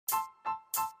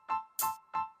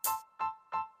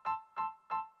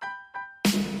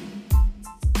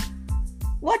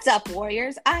What's up,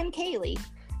 Warriors? I'm Kaylee.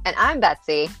 And I'm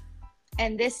Betsy.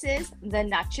 And this is the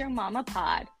Not Your Mama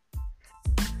Pod.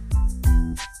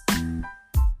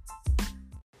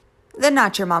 The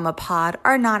Not Your Mama Pod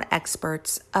are not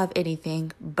experts of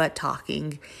anything but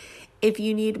talking. If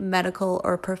you need medical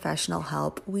or professional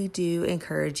help, we do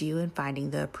encourage you in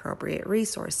finding the appropriate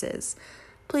resources.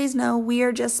 Please know we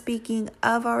are just speaking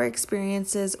of our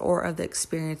experiences or of the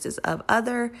experiences of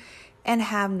others and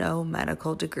have no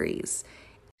medical degrees.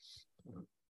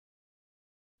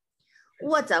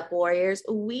 What's up, Warriors?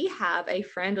 We have a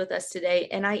friend with us today,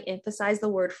 and I emphasize the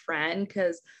word friend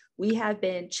because we have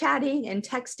been chatting and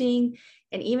texting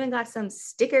and even got some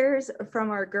stickers from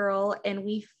our girl, and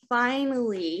we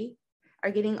finally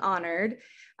are getting honored,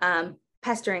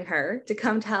 pestering her to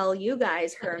come tell you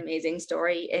guys her amazing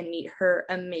story and meet her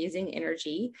amazing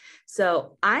energy.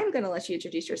 So I'm going to let you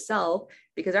introduce yourself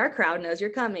because our crowd knows you're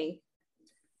coming.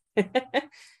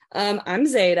 I'm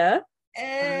Zada.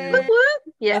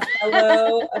 Yeah.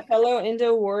 a fellow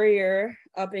Indo warrior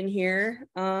up in here.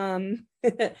 I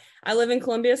live in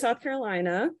Columbia, South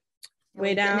Carolina,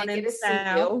 way down in the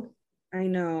south. I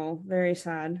know, very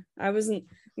sad.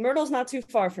 Myrtle's not too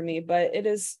far from me, but it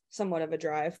is somewhat of a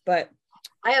drive. But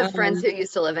I have friends who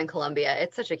used to live in Columbia.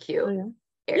 It's such a cute area.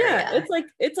 Yeah,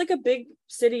 it's like a big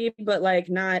city, but like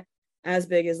not as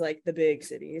big as like the big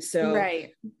cities. So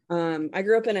right. I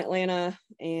grew up in Atlanta,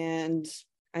 and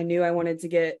I knew I wanted to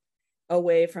get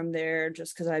away from there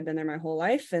just because I'd been there my whole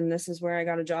life, and this is where I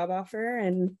got a job offer,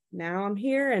 and now I'm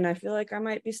here and I feel like I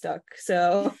might be stuck,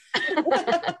 so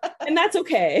and that's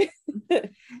okay.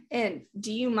 And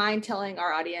do you mind telling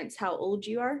our audience how old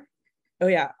you are? Oh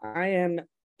yeah, I am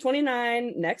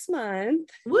 29 next month.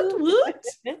 Woot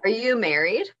woot. Are you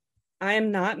married? I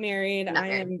am not married. I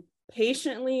am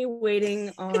patiently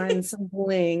waiting on some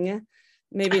bling.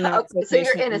 Maybe not. So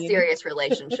you're in a serious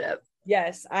relationship.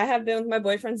 Yes, I have been with my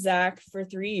boyfriend Zach for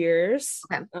 3 years.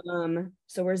 Okay.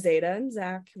 So we're Zada and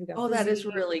Zach. That is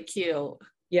really cute.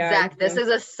 Yeah, Zach, this is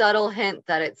a subtle hint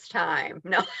that it's time.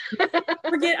 No,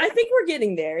 I think we're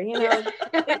getting there. You know,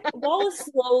 the ball is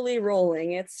slowly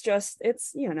rolling. It's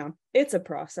a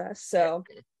process. So,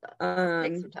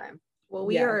 takes some time. Well,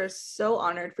 we are so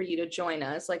honored for you to join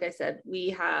us. Like I said, we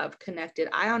have connected.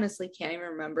 I honestly can't even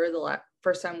remember the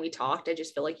first time we talked. I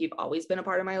just feel like you've always been a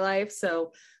part of my life.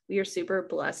 So we are super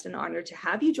blessed and honored to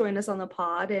have you join us on the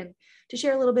pod and to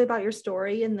share a little bit about your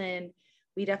story. And then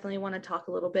we definitely want to talk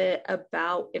a little bit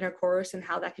about intercourse and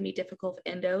how that can be difficult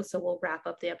with endo. So we'll wrap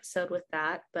up the episode with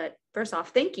that. But first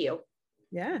off, thank you.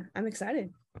 Yeah, I'm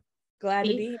excited. Glad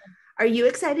to be here. Are you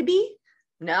excited, B?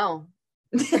 No.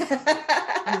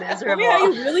 I'm miserable. How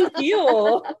you really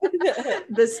feel.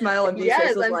 The smile on B's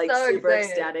face was I'm like so super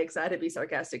excited. ecstatic. So I had to be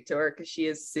sarcastic to her because she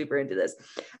is super into this.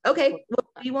 Okay,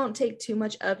 well, we won't take too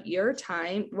much of your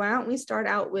time. Why don't we start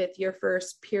out with your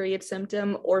first period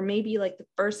symptom, or maybe like the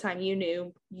first time you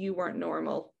knew you weren't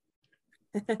normal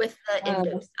with the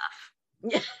endo stuff.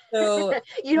 Yeah. So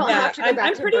you don't have to go back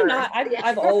I'm to pretty birth. not.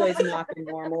 I've always not been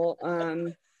normal.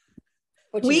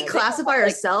 But, we classify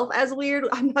ourselves as weird.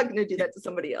 I'm not going to do that to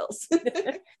somebody else.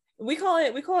 we call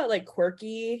it like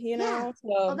quirky, you know.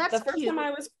 Yeah. So that's the first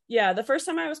cute. the first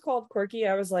time I was called quirky,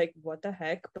 I was like, what the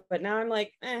heck? But now I'm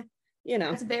like, you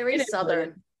know. It's very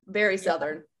southern. Very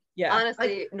southern. Yeah.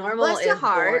 Honestly, normal is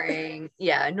boring.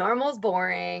 Yeah, normal's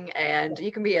boring, and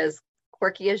you can be as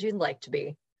quirky as you'd like to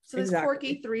be. So this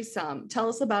quirky threesome, tell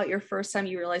us about your first time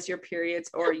you realized your periods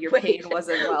or your pain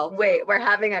wasn't well. Wait, we're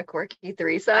having a quirky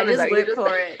threesome? I just went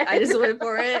for it. I just went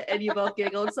for it, and you both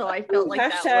giggled, so I felt like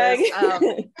hashtag. That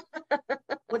was,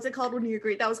 what's it called when you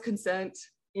agree? That was consent.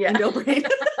 Yeah. No brain.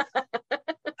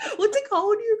 What's it called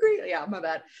when you agree? Yeah, my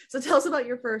bad. So tell us about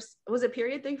your first, was it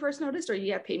period thing first noticed, or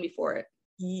you had pain before it?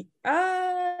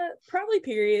 Probably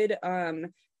period.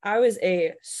 I was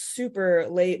a super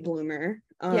late bloomer.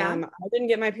 I didn't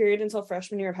get my period until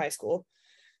freshman year of high school.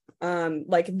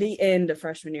 Like the end of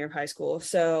freshman year of high school.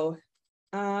 So,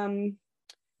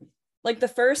 like the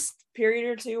first period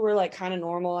or two were like kind of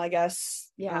normal, I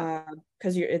guess. Yeah.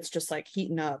 Because it's just like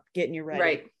heating up, getting you ready.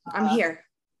 Right. I'm here.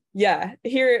 Yeah.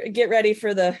 Here, get ready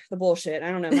for the bullshit. I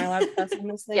don't know. Am I allowed to pass on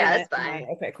this thing? Yeah, it's fine.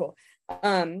 Okay, cool.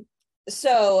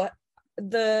 So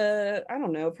I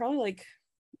don't know, probably like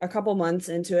a couple months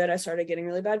into it, I started getting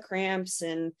really bad cramps,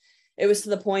 and it was to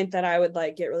the point that I would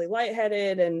like get really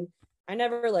lightheaded, and I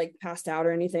never like passed out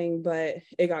or anything, but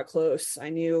it got close. I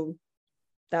knew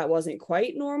that wasn't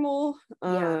quite normal.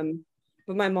 But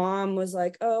my mom was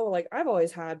like, oh, like I've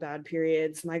always had bad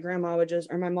periods. My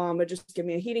mom would just give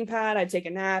me a heating pad. I'd take a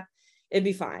nap. It'd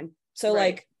be fine. So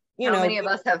like How many of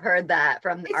us have heard that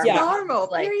from our normal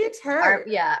like, periods hurt.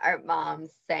 Our moms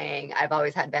saying, I've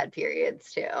always had bad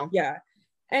periods too. Yeah.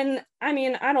 And I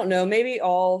mean, I don't know, maybe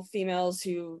all females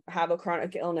who have a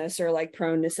chronic illness are like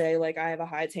prone to say like I have a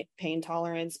high pain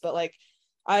tolerance, but like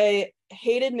I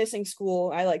hated missing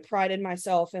school. I like prided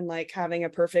myself in like having a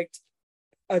perfect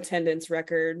attendance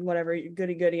record, whatever,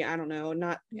 goody, I don't know,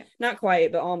 not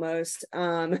quite, but almost.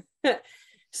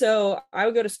 So I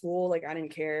would go to school, like I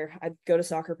didn't care. I'd go to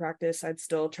soccer practice. I'd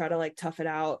still try to like tough it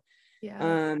out.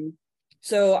 Yeah.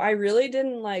 So I really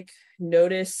didn't like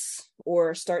notice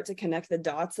or start to connect the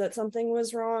dots that something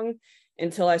was wrong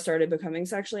until I started becoming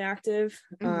sexually active,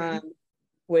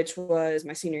 which was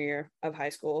my senior year of high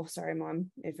school. Sorry, Mom,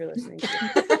 if you're listening.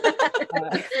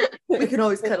 We can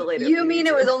always cut it later. You mean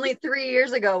it was only 3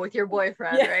 years ago with your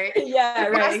boyfriend, right? Yeah,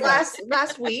 right.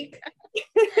 Last week.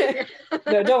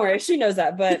 No, don't worry. She knows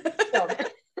that, but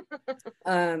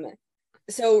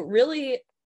so really,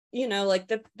 you know, like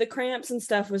the cramps and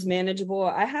stuff was manageable.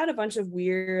 I had a bunch of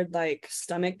weird like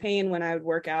stomach pain when I would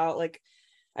work out. Like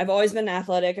I've always been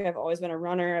athletic. I've always been a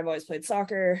runner. I've always played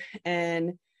soccer.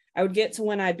 And I would get to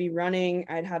when I'd be running,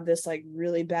 I'd have this like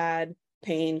really bad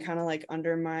pain kind of like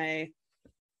under my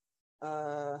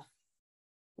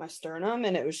sternum.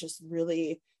 And it was just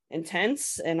really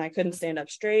intense and I couldn't stand up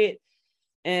straight.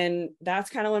 And that's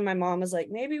kind of when my mom was like,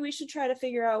 maybe we should try to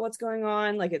figure out what's going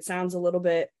on. Like it sounds a little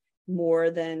bit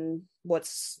more than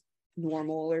what's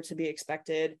normal or to be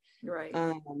expected. Right.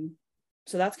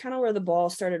 So that's kind of where the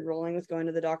ball started rolling with going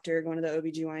to the doctor, going to the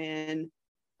OBGYN.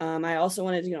 I also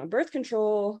wanted to get on birth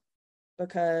control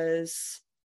because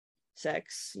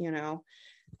sex, you know.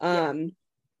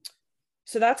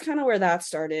 So that's kind of where that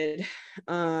started.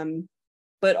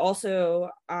 But also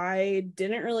I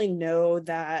didn't really know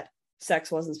that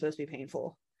sex wasn't supposed to be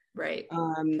painful. Right.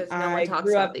 Because no one talks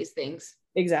about these things.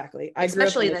 Exactly.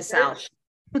 Especially in the South.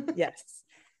 Yes.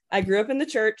 I grew up in the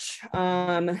church.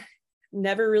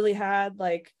 Never really had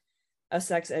like a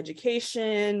sex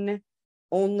education.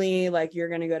 Only like you're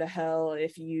going to go to hell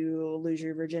if you lose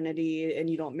your virginity and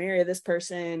you don't marry this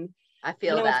person. I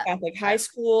feel that. Catholic high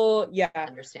school. Yeah. I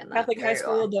understand that. Catholic high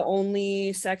school, the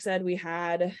only sex ed we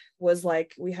had was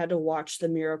like we had to watch The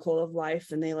Miracle of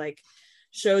Life and they like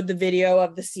showed the video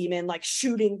of the semen like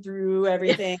shooting through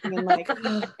everything and like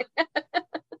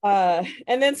and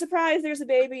then surprise, there's a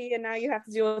baby and now you have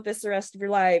to deal with this the rest of your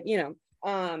life, you know.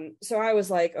 So I was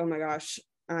like, oh my gosh,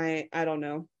 I don't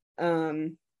know.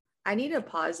 I need to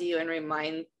pause you and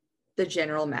remind the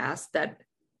general mass that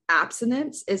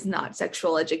abstinence is not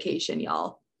sexual education,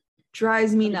 y'all.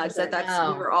 Drives me nuts that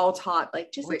we were all taught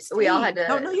like just we all had to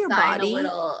don't know your sign body. A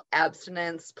little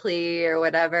abstinence plea or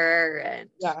whatever and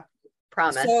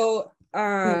promise. So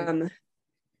and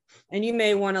you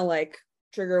may want to like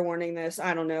trigger warning this,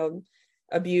 I don't know,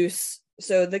 abuse.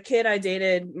 So the kid I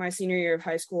dated my senior year of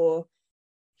high school,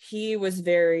 he was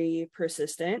very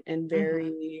persistent and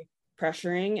very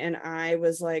pressuring, and I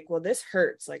was like, well, this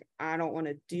hurts, like I don't want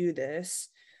to do this.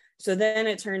 So then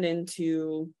it turned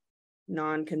into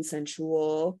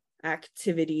non-consensual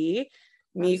activity,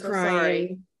 me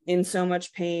crying in so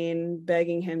much pain,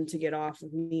 begging him to get off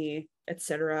of me,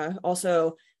 etc.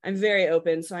 Also, I'm very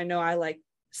open, so I know I like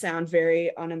sound very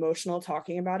unemotional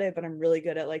talking about it, but I'm really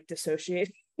good at like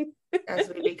dissociating as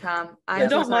we become. I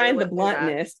don't mind the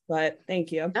bluntness, but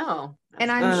thank you. No. And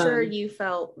I'm sure you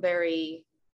felt very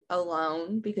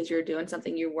alone because you're doing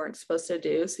something you weren't supposed to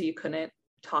do, so you couldn't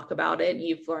talk about it.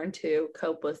 You've learned to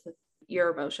cope with your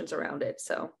emotions around it.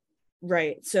 So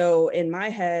right. So in my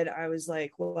head, I was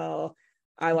like, well,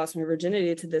 I lost my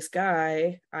virginity to this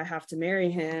guy. I have to marry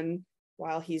him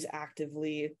while he's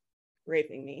actively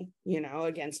raping me, you know,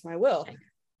 against my will. I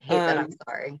hate that. I'm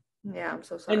sorry. Yeah, I'm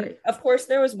so sorry. And of course,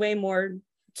 there was way more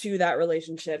to that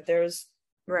relationship. There was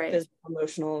physical,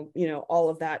 emotional, you know, all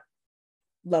of that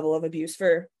level of abuse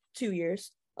for 2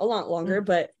 years, a lot longer.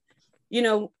 But, you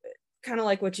know, kind of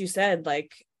like what you said,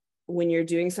 like when you're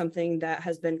doing something that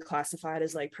has been classified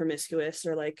as like promiscuous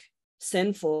or like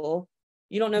sinful,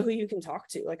 you don't know who you can talk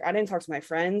to. Like I didn't talk to my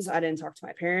friends. I didn't talk to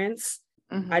my parents.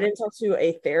 I didn't talk to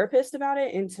a therapist about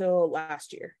it until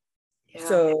last year. Yeah.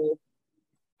 So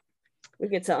we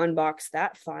get to unbox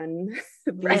that fun.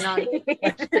 Right on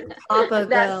top of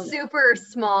that super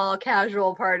small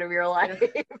casual part of your life.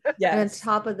 Yeah. And on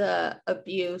top of the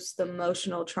abuse, the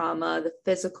emotional trauma, the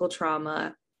physical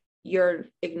trauma, you're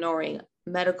ignoring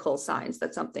medical signs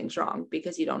that something's wrong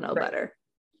because you don't know better.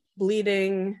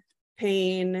 Bleeding,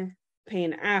 pain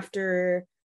after,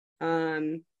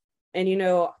 and you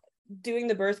know, doing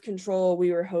the birth control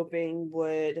we were hoping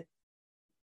would,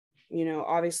 you know,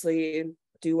 obviously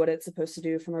do what it's supposed to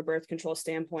do from a birth control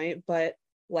standpoint, but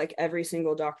like every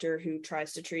single doctor who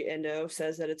tries to treat endo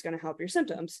says that it's going to help your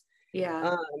symptoms.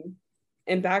 Yeah.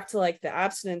 And back to like the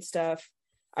abstinence stuff,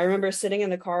 I remember sitting in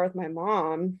the car with my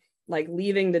mom, like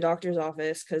leaving the doctor's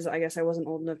office because I guess I wasn't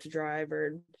old enough to drive,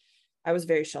 or I was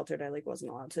very sheltered. I like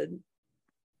wasn't allowed to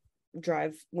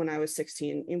drive when I was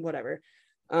 16, whatever.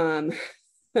 I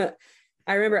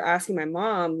remember asking my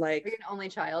mom, like, are you an only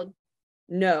child?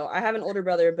 No, I have an older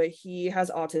brother, but he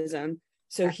has autism.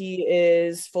 So he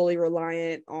is fully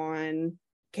reliant on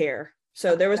care.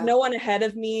 So there was no one ahead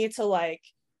of me to like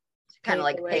kind of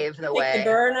like pave the way. The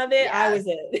burn of it, I was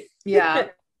it. Yeah.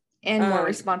 And more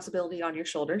responsibility on your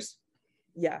shoulders.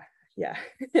 Yeah.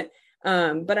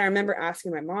 But I remember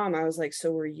asking my mom, I was like,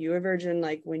 so were you a virgin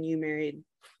like when you married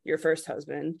your first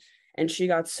husband? And she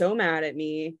got so mad at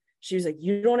me. She was like,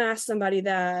 you don't ask somebody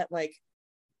that. Like,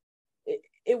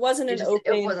 it wasn't it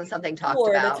wasn't something talked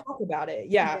about. To talk about it.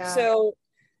 Yeah. So,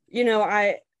 you know,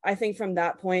 I think from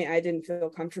that point, I didn't feel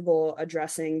comfortable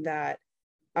addressing that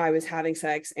I was having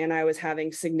sex and I was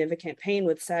having significant pain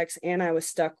with sex, and I was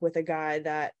stuck with a guy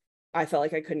that I felt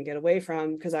like I couldn't get away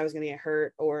from because I was going to get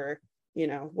hurt or, you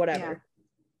know, whatever.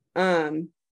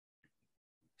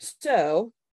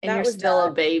 So and you're still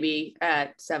a baby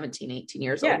at 17, 18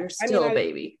 years old. You're still a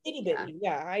baby. Itty bitty.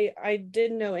 Yeah. I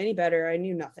didn't know any better. I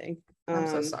knew nothing. I'm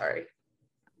so sorry.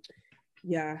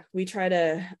 Yeah. We try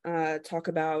to talk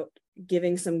about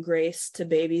giving some grace to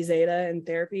baby Zada in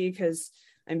therapy because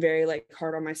I'm very like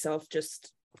hard on myself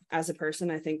just as a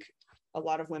person. I think a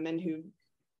lot of women who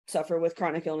suffer with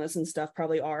chronic illness and stuff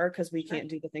probably are, because we can't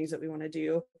do the things that we want to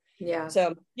do. Yeah.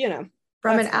 So, you know,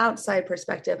 from an outside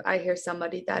perspective, I hear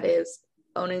somebody that is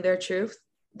owning their truth,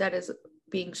 that is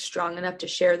being strong enough to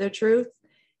share their truth,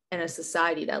 and a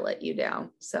society that let you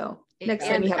down. So next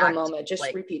time you have a moment, just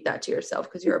like, repeat that to yourself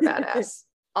because you're a badass.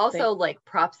 Also, like,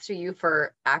 props to you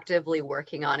for actively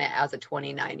working on it as a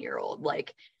 29-year-old.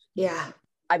 Like, yeah.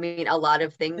 I mean, a lot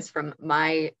of things from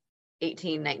my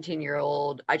 18,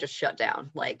 19-year-old, I just shut down.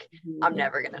 Like, I'm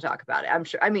never going to talk about it. I'm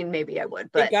sure. I mean, maybe I would,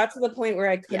 but it got to the point where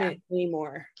I couldn't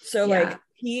anymore. So like,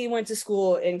 he went to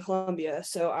school in Columbia.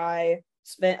 So I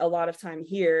spent a lot of time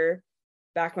here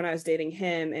back when I was dating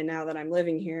him. And now that I'm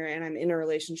living here and I'm in a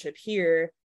relationship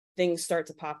here, things start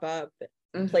to pop up.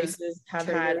 Places have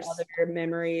triggers. Had other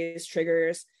memories,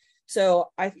 triggers. So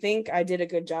I think I did a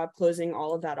good job closing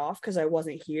all of that off because I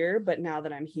wasn't here. But now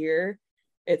that I'm here,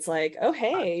 it's like, oh,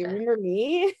 hey, remember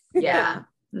me? Yeah.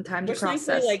 And time to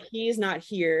process. Like, he's not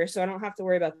here, so I don't have to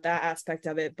worry about that aspect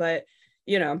of it. But,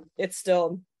 you know, it's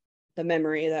still the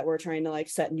memory that we're trying to like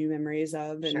set new memories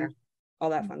of and all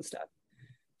that fun stuff.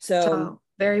 So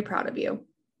very proud of you.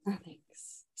 Oh,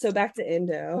 thanks. So back to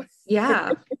endo.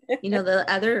 Yeah. You know, the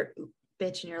other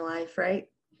bitch in your life, right?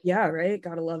 Yeah, right.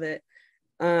 Gotta love it.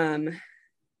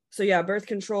 So yeah, birth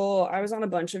control. I was on a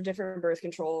bunch of different birth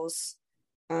controls.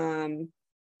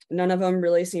 None of them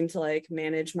really seemed to like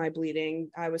manage my bleeding.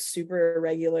 I was super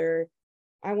irregular.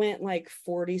 I went like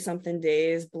 40 something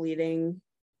days bleeding,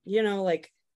 you know, like,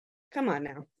 come on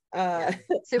now.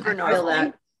 Super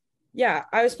normal. Yeah,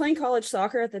 I was playing college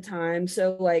soccer at the time.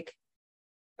 So like,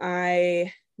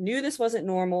 I knew this wasn't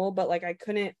normal, but like I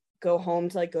couldn't go home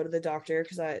to like go to the doctor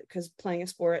because playing a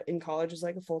sport in college is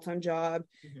like a full-time job.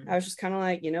 I was just kind of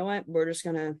like, you know what, we're just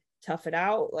gonna tough it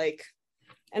out. Like,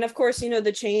 and of course, you know,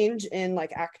 the change in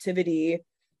like activity,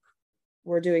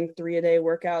 we're doing 3-a-day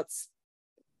workouts,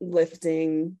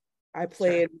 lifting. I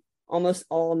played almost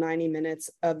all 90 minutes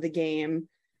of the game.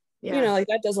 You know, like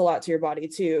that does a lot to your body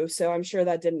too. So I'm sure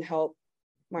that didn't help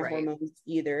my hormones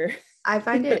either. I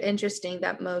find it interesting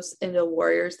that most endo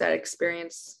warriors that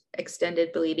experience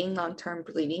extended bleeding, long-term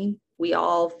bleeding, we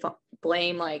all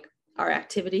blame like our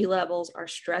activity levels, our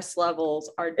stress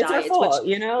levels, our diets, our fault,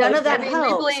 you know, none of that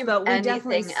helps, but we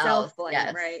definitely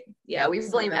self-blame, right? Yeah, we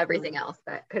blame everything else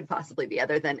that could possibly be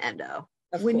other than endo.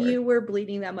 When you were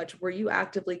bleeding that much, were you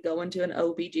actively going to an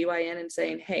OBGYN and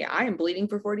saying, hey, I am bleeding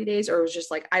for 40 days? Or it was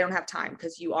just like, I don't have time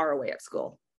because you are away at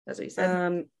school? That's what you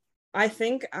said. I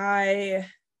think I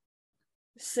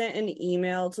sent an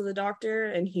email to the doctor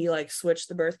and he like switched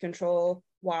the birth control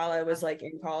while I was like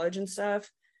in college and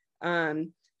stuff.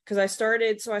 Because I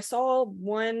saw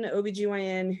one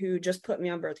OBGYN who just put me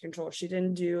on birth control. She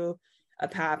didn't do a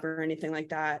PAP or anything like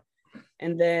that.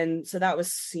 And then, so that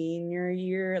was senior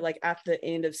year, like at the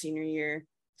end of senior year.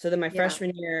 So then my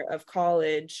freshman year of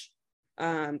college,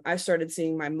 I started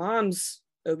seeing my mom's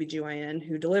OBGYN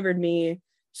who delivered me.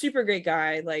 Super great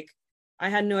guy. Like, I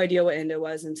had no idea what endo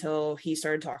was until he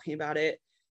started talking about it.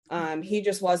 He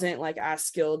just wasn't like as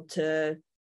skilled to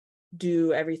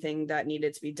do everything that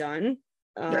needed to be done.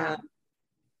 But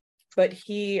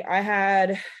I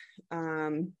had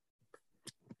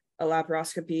a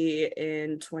laparoscopy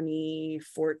in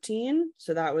 2014.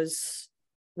 So that was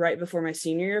right before my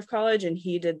senior year of college. And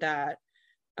he did that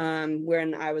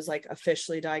when I was like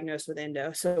officially diagnosed with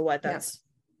endo. So that's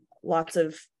lots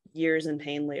of years in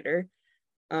pain later.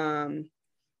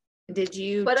 Did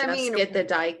you get the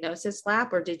diagnosis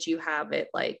lap, or did you have it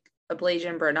like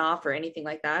ablation, burn off, or anything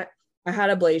like that? I had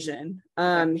ablation.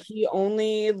 He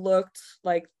only looked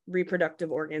like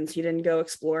reproductive organs. He didn't go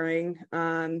exploring.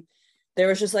 There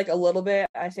was just like a little bit.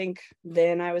 I think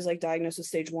then I was like diagnosed with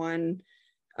stage 1.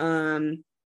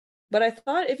 But I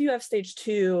thought if you have stage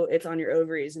 2, it's on your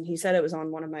ovaries, and he said it was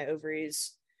on one of my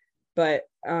ovaries. But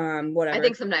whatever. I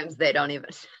think sometimes they don't even.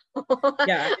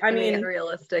 Yeah, I mean,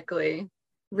 realistically,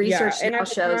 research now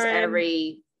shows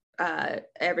everybody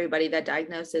that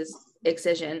diagnoses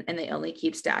excision, and they only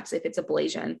keep stats if it's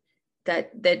ablation.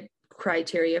 That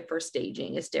criteria for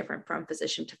staging is different from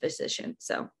physician to physician.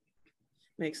 So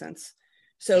makes sense.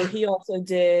 So he also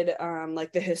did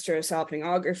like the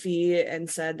hysterosalpingography and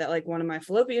said that like one of my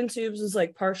fallopian tubes was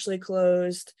like partially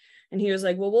closed. And he was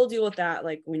like, well, we'll deal with that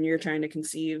like when you're trying to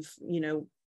conceive,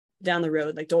 down the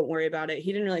road, like don't worry about it.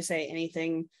 He didn't really say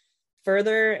anything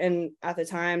further. And at the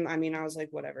time, I mean, I was like,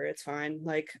 whatever, it's fine.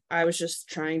 Like I was just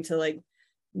trying to like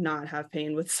not have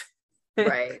pain with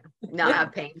right, not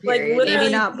have pain, like maybe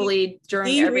not bleed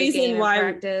during every game of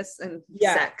practice and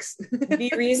sex.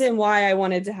 The reason why I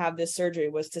wanted to have this surgery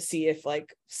was to see if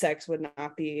like sex would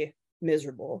not be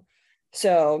miserable.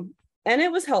 So, and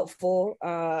it was helpful.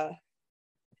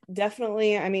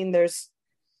 Definitely, I mean, there's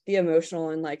the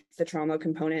emotional and like the trauma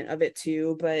component of it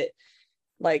too, but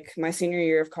like my senior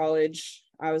year of college,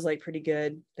 I was like pretty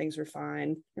good. Things were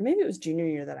fine. Or maybe it was junior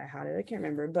year that I had it. I can't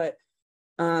remember, but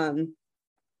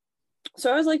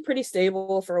so I was like pretty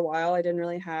stable for a while. I didn't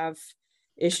really have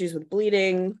issues with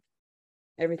bleeding.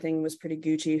 Everything was pretty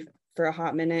Gucci for a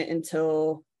hot minute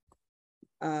until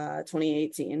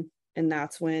 2018. And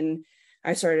that's when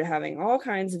I started having all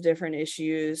kinds of different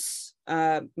issues.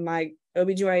 My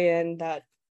OBGYN that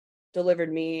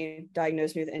delivered me,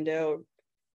 diagnosed me with endo,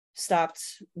 stopped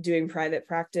doing private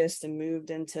practice and moved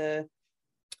into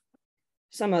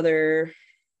some other,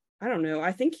 I don't know.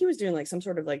 I think he was doing like some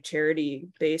sort of like charity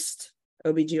based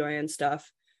OBGYN stuff,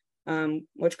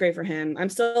 which great for him. I'm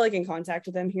still like in contact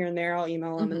with him here and there. I'll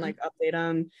email him and like update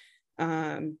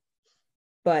him.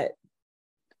 But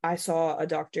I saw a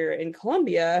doctor in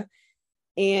Columbia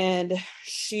and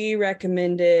she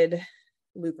recommended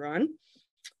Lupron.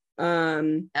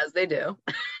 As they do.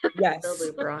 Yes.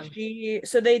 The Lupron.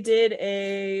 So they did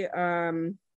a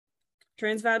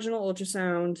transvaginal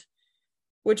ultrasound,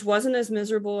 which wasn't as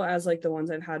miserable as like the ones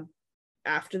I've had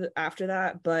after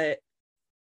that, but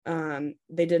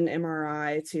they did an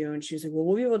MRI too, and she was like, well,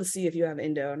 we'll be able to see if you have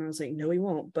endo. And I was like, no, we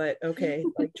won't, but okay,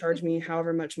 like charge me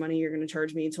however much money you're going to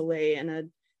charge me to lay in a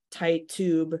tight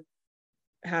tube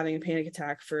having a panic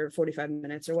attack for 45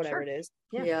 minutes or whatever it is.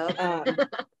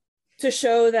 To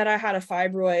show that I had a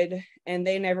fibroid, and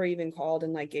they never even called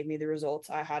and like gave me the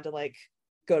results. I had to like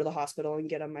go to the hospital and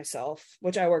get them myself,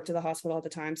 which I worked at the hospital at the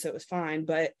time, so it was fine.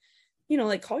 But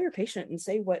like call your patient and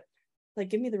say what, like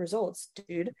give me the results,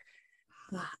 dude.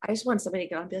 I just want somebody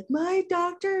to go and be like, my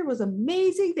doctor was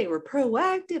amazing. They were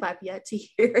proactive. I've yet to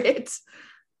hear it.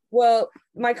 Well,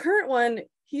 my current one,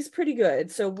 he's pretty good.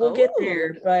 So we'll get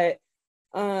there. But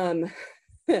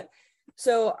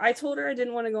so I told her I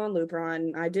didn't want to go on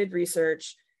Lupron. I did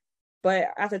research, but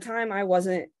at the time I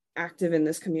wasn't active in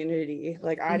this community.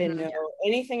 Like I didn't know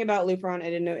anything about Lupron.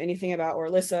 I didn't know anything about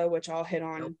Orlissa, which I'll hit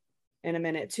on in a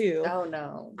minute too. Oh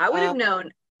no. I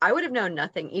would have known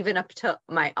nothing even up to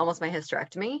almost my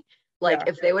hysterectomy. Like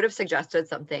if they would have suggested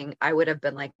something, I would have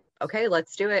been like, okay,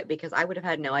 let's do it, because I would have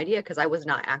had no idea, because I was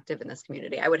not active in this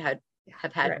community. I would have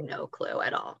had no clue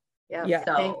at all. Yeah.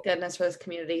 So, thank goodness for this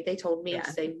community. They told me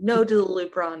to say no to the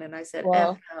Lupron, and I said,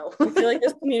 well, no. I feel like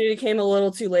this community came a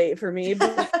little too late for me.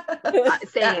 But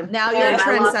same. Now you're a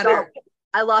trendsetter.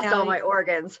 I lost all my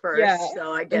organs first,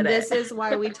 so I get it. This is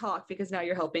why we talk, because now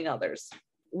you're helping others.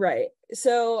 Right.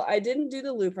 So I didn't do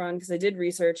the Lupron because I did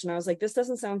research and I was like, this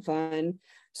doesn't sound fun.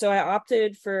 So I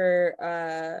opted for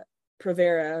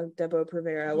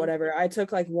Depo-Provera, whatever. I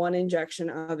took like one injection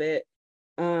of it.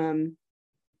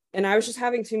 And I was just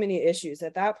having too many issues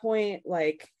at that point.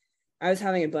 Like I was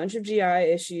having a bunch of GI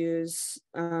issues.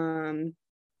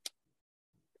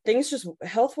 Things just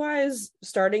health-wise,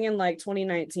 starting in like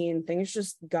 2019, things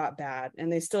just got bad, and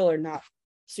they still are not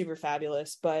super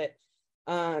fabulous. But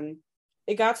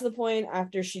it got to the point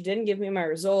after she didn't give me my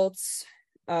results,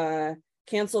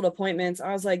 canceled appointments.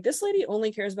 I was like, this lady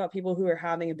only cares about people who are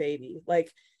having a baby.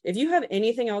 Like, if you have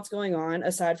anything else going on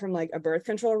aside from like a birth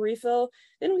control refill,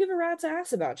 they don't give a rat's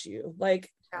ass about you.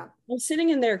 Like, Yeah. I'm sitting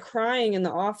in there crying in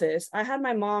the office. I had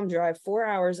my mom drive 4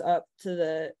 hours up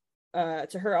to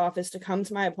her office to come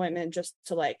to my appointment just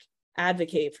to like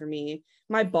advocate for me.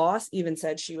 My boss even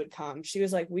said she would come. She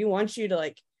was like, we want you to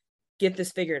like get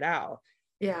this figured out.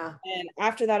 Yeah. And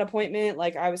after that appointment,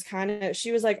 like I was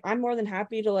she was like, I'm more than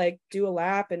happy to like do a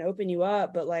lap and open you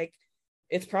up, but like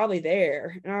it's probably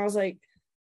there. And I was like,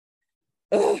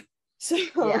 ugh. So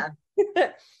Yeah.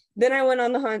 then I went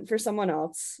on the hunt for someone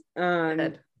else.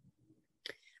 I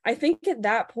think at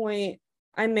that point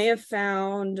I may have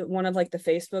found one of like the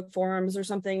Facebook forums or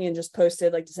something and just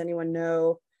posted like, does anyone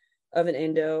know of an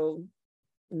endo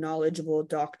knowledgeable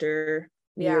doctor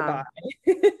nearby?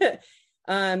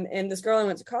 And this girl I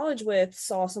went to college with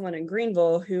saw someone in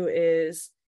Greenville who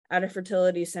is at a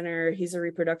fertility center. He's a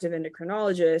reproductive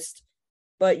endocrinologist,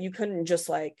 but you couldn't just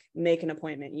like make an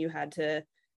appointment. You had to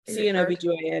see an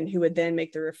OBGYN who would then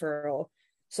make the referral.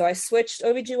 So I switched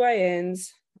OBGYNs.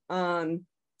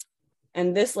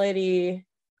 And this lady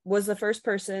was the first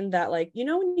person that, like, you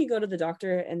know, when you go to the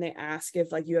doctor and they ask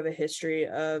if like you have a history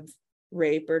of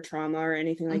rape or trauma or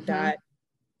anything like that,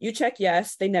 you check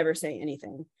yes, they never say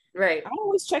anything. Right. I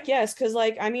always check yes, because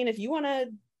like, I mean, if you want to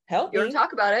help You want me, to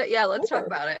talk about it? Yeah, let's talk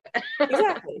about it.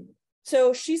 Exactly.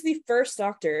 So she's the first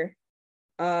doctor.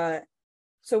 So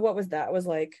what was that? It was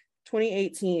like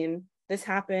 2018. This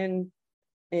happened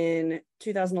in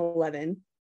 2011.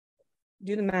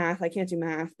 Do the math. I can't do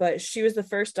math, but she was the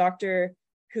first doctor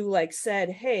who like said,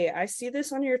 hey, I see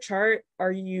this on your chart.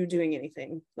 Are you doing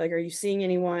anything? Like, are you seeing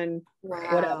anyone?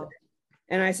 Wow. Whatever.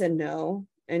 And I said, no.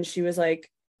 And she was like,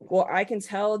 well, I can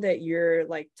tell that you're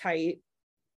like tight,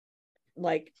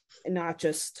 like not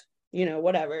just, you know,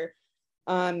 whatever.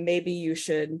 Maybe you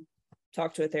should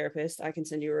talk to a therapist. I can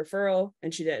send you a referral.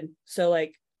 And she did. So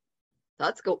like,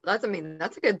 that's cool. That's a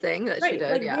good thing that she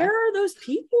did. Like, yeah. where are those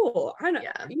people? I don't,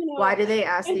 Yeah. you know, Why do they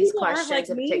ask these questions like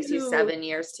if it takes you 7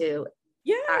 years to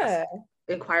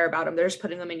inquire about them? They're just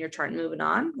putting them in your chart and moving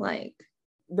on. Like,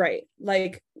 right.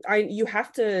 Like you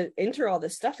have to enter all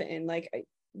this stuff in, like,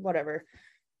 whatever.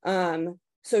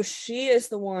 So she is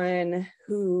the one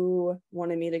who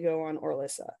wanted me to go on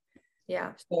Orlissa.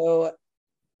 Yeah. So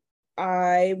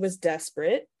I was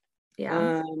desperate.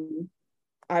 Yeah.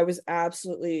 I was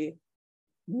absolutely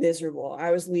miserable.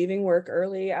 I was leaving work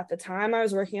early. At the time I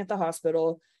was working at the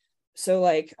hospital. So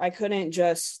like I couldn't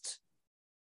just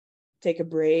take a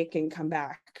break and come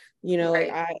back. You know, right.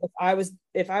 like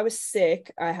if I was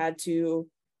sick, I had to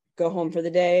go home for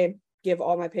the day, give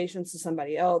all my patients to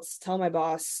somebody else, tell my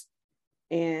boss,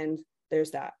 and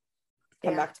there's that.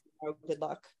 Come back tomorrow, good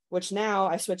luck. Which now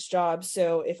I switched jobs.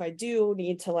 So if I do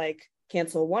need to like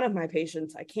cancel one of my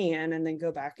patients, I can, and then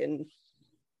go back and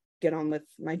get on with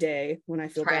my day when I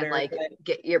feel better. And like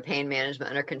get your pain management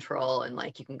under control and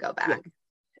like you can go back. Yeah.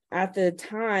 At the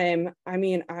time, I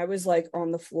mean, I was like on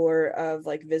the floor of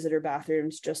like visitor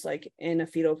bathrooms, just like in a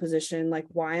fetal position. Like,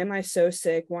 why am I so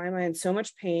sick? Why am I in so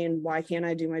much pain? Why can't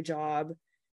I do my job?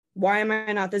 Why am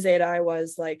I not the Zada I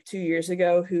was like 2 years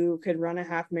ago who could run a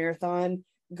half marathon,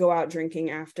 go out drinking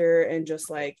after, and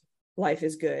just like life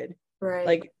is good? Right.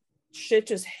 Like shit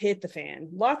just hit the fan.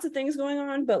 Lots of things going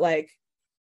on, but like,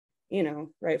 you know,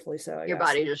 rightfully so. Your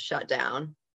body just shut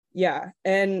down. Yeah.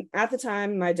 And at the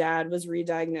time, my dad was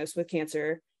re-diagnosed with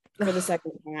cancer for the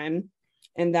second time.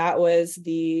 And that was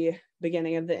the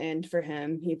beginning of the end for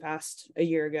him. He passed a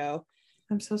year ago.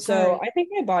 I'm so sorry. So I think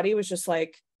my body was just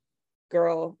like,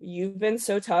 girl, you've been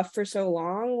so tough for so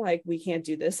long. Like, we can't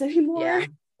do this anymore.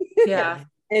 Yeah.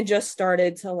 It just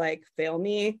started to like fail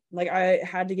me. Like I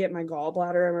had to get my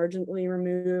gallbladder emergently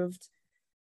removed.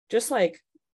 Just like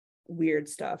weird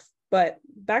stuff. But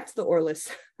back to the Orlis.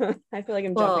 I feel like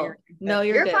I'm jumping around. No,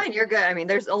 you're fine. You're good. I mean,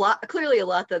 there's clearly a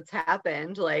lot that's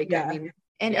happened. Like, yeah. I mean,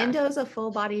 and endo is a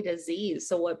full body disease.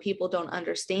 So what people don't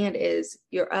understand is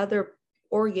your other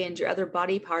organs, your other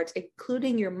body parts,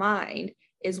 including your mind,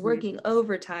 is working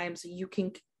overtime so you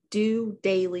can do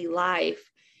daily life.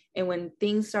 And when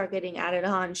things start getting added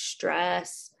on,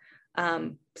 stress,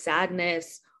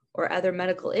 sadness, or other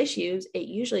medical issues, it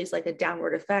usually is like a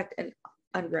downward effect. And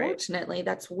unfortunately,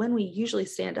 that's when we usually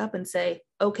stand up and say,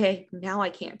 okay, now I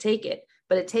can't take it.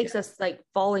 But it takes us like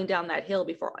falling down that hill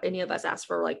before any of us ask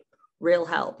for like real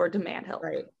help or demand help.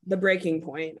 Right. The breaking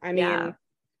point. I mean,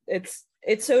 it's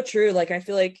so true. Like, I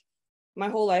feel like my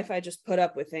whole life, I just put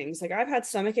up with things. Like I've had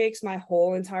stomach aches my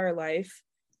whole entire life.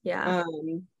 Yeah.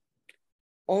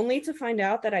 Only to find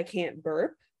out that I can't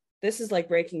burp. This is like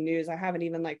breaking news. I haven't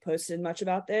even like posted much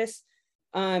about this.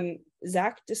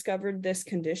 Zach discovered this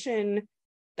condition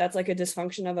that's like a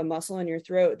dysfunction of a muscle in your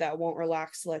throat that won't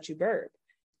relax to let you burp.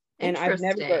 And I've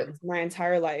never burped my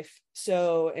entire life.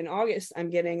 So in August, I'm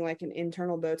getting like an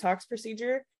internal Botox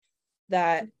procedure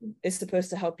that is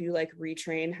supposed to help you like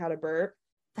retrain how to burp.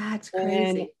 That's crazy.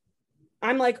 And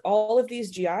I'm like, all of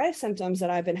these GI symptoms that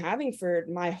I've been having for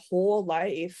my whole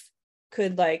life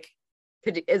could like,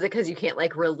 is it because you can't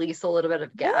like release a little bit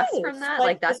of gas from that?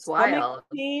 Like that's wild.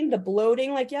 Pain, the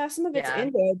bloating, like, yeah, some of it's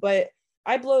endo, but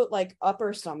I bloat like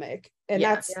upper stomach, and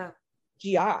that's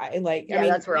GI. Like, I mean,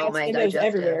 that's where all my digestive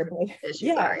everywhere, but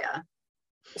issues are. Yeah.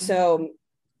 So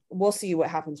we'll see what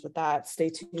happens with that. Stay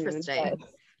tuned. Interesting.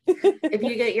 If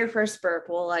you get your first burp,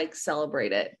 we'll like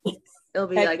celebrate it. It'll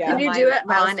be like, can you do it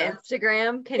on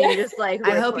Instagram? Can you just like,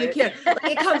 I hope you can. Like,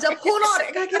 it comes up, hold on,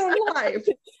 I gotta get on live.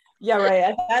 Yeah, right.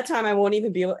 At that time, I won't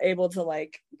even be able to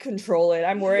like control it.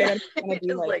 I'm worried I'm gonna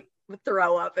be like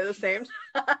throw up at the same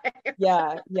time.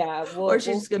 Yeah. Or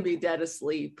she's just gonna be dead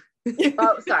asleep.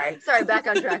 Oh, sorry. Back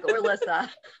on track. Orlissa.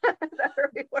 That's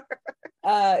where we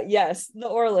were. Yes, the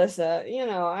Orlissa. You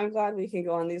know, I'm glad we can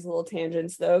go on these little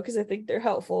tangents though, because I think they're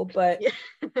helpful. But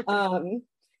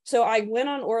so I went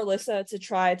on Orlissa to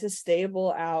try to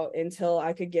stable out until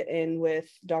I could get in with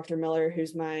Dr. Miller,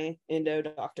 who's my endo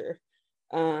doctor.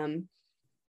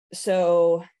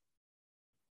 So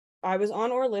I was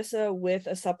on Orlissa with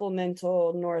a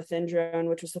supplemental norethindrone,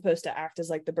 which was supposed to act as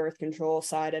like the birth control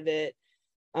side of it.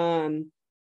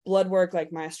 Blood work,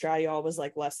 like my estradiol was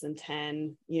like less than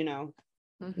 10, you know,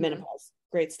 menopause,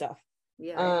 great stuff.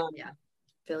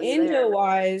 Endo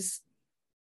wise,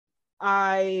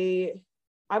 I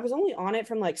was only on it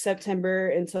from like September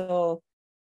until,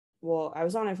 well, I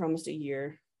was on it for almost a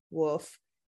year,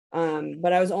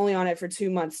 but I was only on it for 2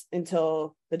 months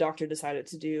until the doctor decided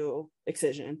to do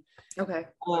excision. Okay.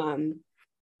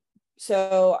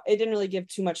 So it didn't really give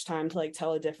too much time to like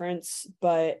tell a difference,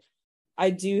 but I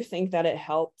do think that it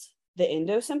helped the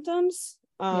endo symptoms.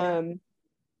 The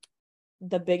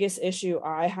biggest issue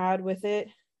I had with it,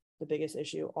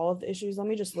 all of the issues, let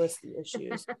me just list the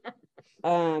issues.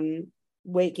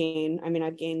 Weight gain. I mean,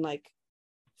 I've gained like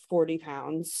 40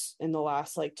 pounds in the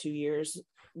last like 2 years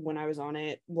when I was on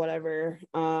it, whatever.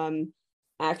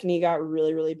 Acne got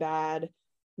really, really bad.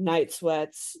 Night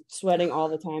sweats, sweating all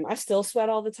the time. I still sweat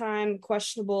all the time.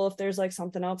 Questionable if there's like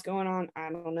something else going on. I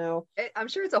don't know. I'm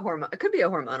sure it's a hormone. It could be a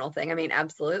hormonal thing. I mean,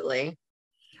 absolutely.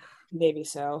 Maybe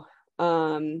so.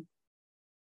 And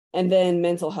then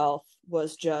mental health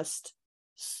was just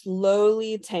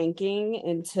slowly tanking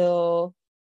until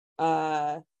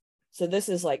so this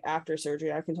is like after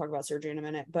surgery. I can talk about surgery in a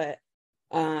minute, but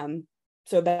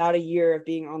so about a year of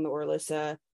being on the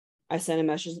Orlissa, I sent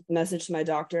a message to my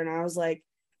doctor, and I was like,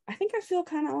 I think I feel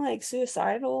kind of like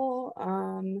suicidal.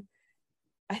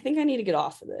 I think I need to get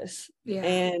off of this. Yeah.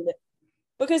 And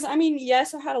because I mean,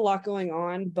 yes, I had a lot going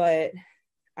on, but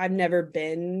I've never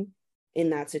been in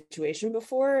that situation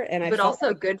before. And but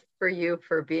also good for you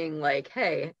for being like,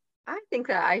 hey, I think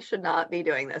that I should not be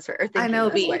doing this or thinking I know,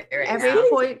 this way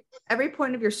right every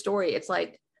point of your story, it's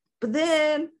like, but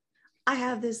then I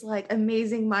have this like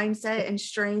amazing mindset and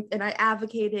strength, and I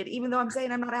advocated, even though I'm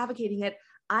saying I'm not advocating it,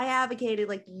 I advocated.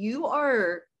 Like, you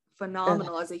are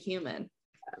phenomenal as a human.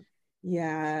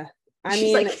 Yeah. I She's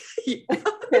mean,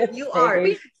 like, you are.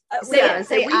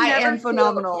 Say I am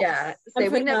phenomenal. Say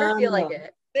we never feel like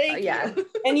it. Thank you.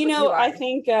 And you know, I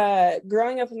think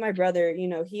growing up with my brother, you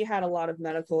know, he had a lot of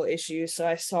medical issues, so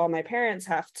I saw my parents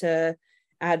have to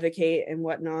advocate and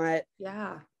whatnot.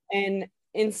 Yeah. And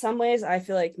in some ways, I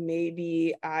feel like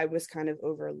maybe I was kind of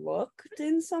overlooked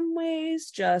in some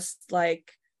ways, just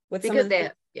like with some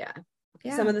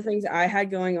of the things I had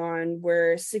going on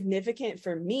were significant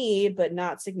for me, but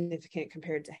not significant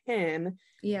compared to him.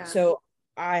 Yeah. So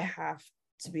I have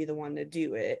to be the one to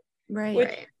do it. Right.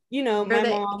 Which, you know, you're my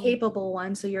the mom, capable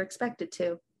one, so you're expected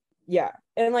to. Yeah.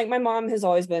 And like my mom has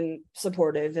always been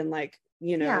supportive and like,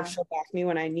 you know, she'll back me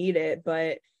when I need it.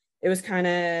 But it was kind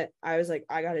of, I was like,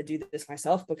 I got to do this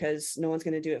myself because no one's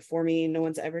going to do it for me. No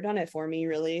one's ever done it for me,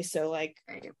 really. So like,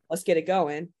 let's get it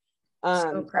going.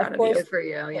 So proud of you. Good for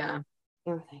you. Yeah.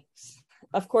 Oh, thanks.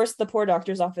 Of course, the poor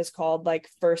doctor's office called like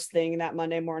first thing that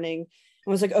Monday morning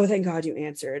and was like, oh, thank God you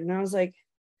answered. And I was like,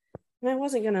 and I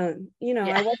wasn't gonna, you know,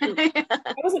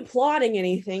 I wasn't plotting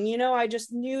anything, you know, I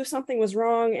just knew something was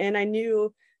wrong and I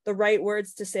knew the right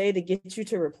words to say to get you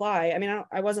to reply. I mean,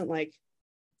 I wasn't like,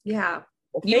 you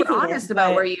were honest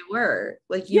about where you were,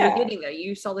 like you were getting there.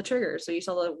 You saw the triggers, so you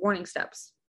saw the warning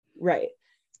steps. Right.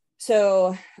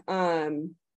 So,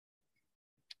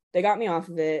 they got me off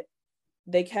of it.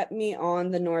 They kept me on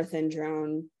the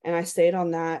norethindrone, and I stayed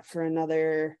on that for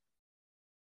another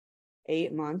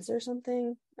 8 months or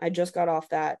something. I just got off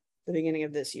that the beginning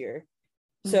of this year.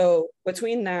 So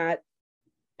between that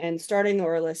and starting the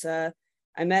Orlissa,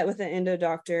 I met with an endo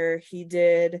doctor. He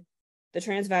did the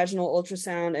transvaginal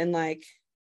ultrasound, and like,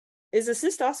 is a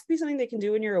cystoscopy something they can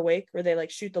do when you're awake, where they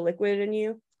like shoot the liquid in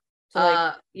you? So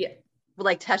like, yeah,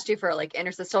 like test you for like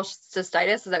interstitial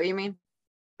cystitis. Is that what you mean?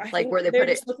 Like where they put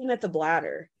it? Looking at the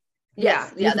bladder.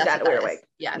 Yes, yeah, that's that we're awake.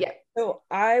 Yeah. So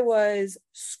I was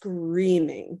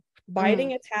screaming,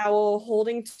 biting a towel,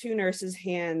 holding 2 nurses'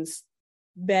 hands,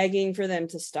 begging for them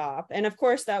to stop. And of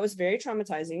course, that was very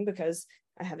traumatizing because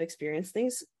I have experienced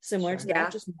things similar to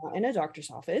that, just not in a doctor's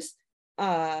office.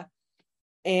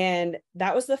 And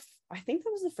that was I think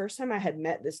that was the first time I had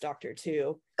met this doctor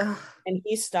too. And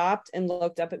he stopped and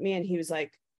looked up at me and he was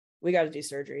like, we got to do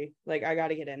surgery. Like, I got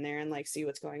to get in there and like see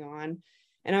what's going on.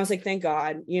 And I was like, thank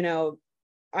God, you know,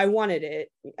 I wanted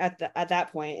it at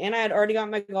that point. And I had already got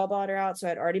my gallbladder out. So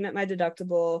I'd already met my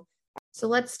deductible. So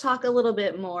let's talk a little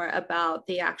bit more about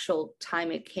the actual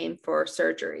time it came for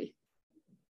surgery.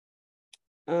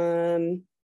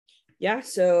 Yeah,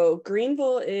 so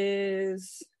Greenville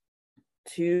is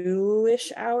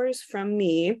 2-ish hours from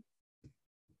me.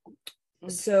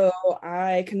 So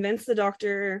I convinced the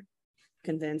doctor,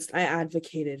 I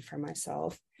advocated for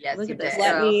myself. Yes, you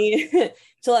did.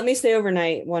 Let me stay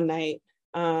overnight one night.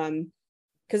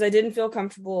 Because I didn't feel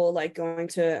comfortable like going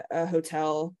to a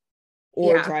hotel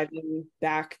or driving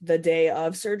back the day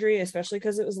of surgery, especially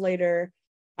because it was later.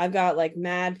 I've got like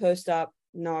mad post-op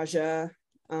nausea,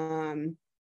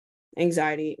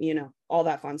 anxiety, you know, all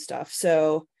that fun stuff.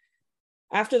 So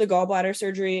after the gallbladder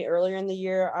surgery earlier in the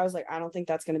year, I was like, I don't think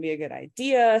that's going to be a good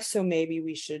idea. So maybe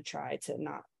we should try to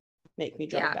not make me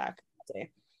drive back that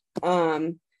day.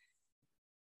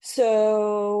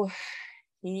 So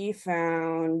he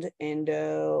found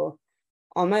endo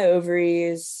on my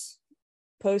ovaries,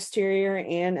 posterior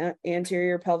and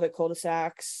anterior pelvic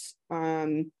cul-de-sacs,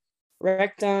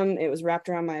 rectum. It was wrapped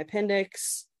around my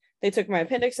appendix. They took my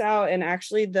appendix out, and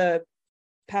actually the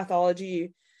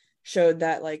pathology showed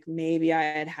that like maybe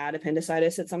I had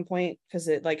appendicitis at some point, because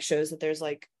it like shows that there's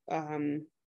like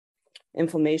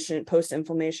inflammation,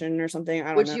 post-inflammation or something. I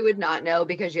don't know. Which you would not know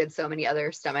because you had so many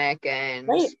other stomach and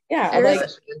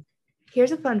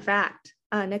here's a fun fact.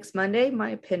 Next Monday,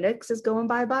 my appendix is going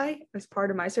bye-bye as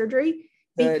part of my surgery.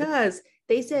 Good. Because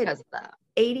they said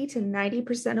 80 to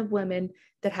 90% of women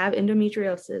that have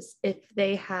endometriosis, if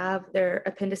they have their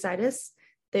appendicitis,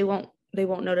 they won't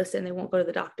notice it and they won't go to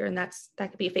the doctor, and that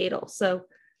could be fatal. So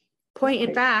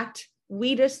in fact,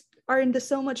 we just are into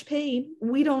so much pain,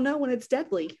 we don't know when it's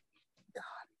deadly. God.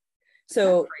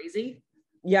 So crazy.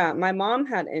 Yeah, my mom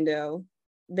had endo.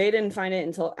 They didn't find it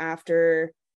until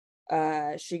after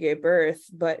she gave birth,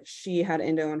 but she had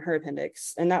endo on her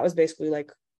appendix, and that was basically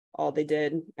like all they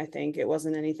did. I think it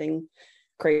wasn't anything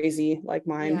crazy like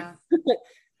mine.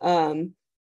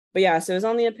 But yeah, so it was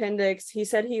on the appendix. He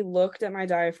said he looked at my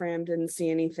diaphragm, didn't see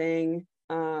anything,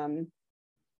 and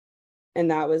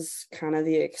that was kind of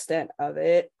the extent of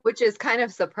it, which is kind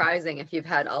of surprising if you've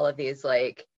had all of these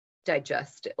like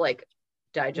digestive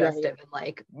and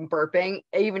like burping,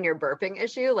 even your burping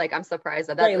issue. Like, I'm surprised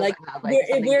that doesn't have like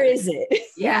where is it?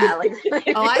 Yeah, like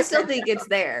oh, I still think it's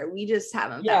there. We just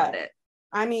haven't found it.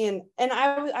 I mean, and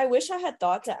I wish I had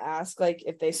thought to ask like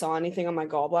if they saw anything on my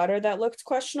gallbladder that looked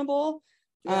questionable.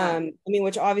 I mean,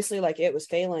 which obviously like it was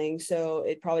failing, so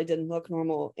it probably didn't look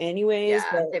normal anyways.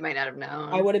 But they might not have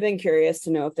known. I would have been curious to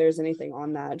know if there's anything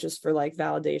on that just for like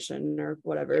validation or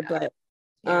whatever. But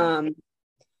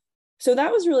so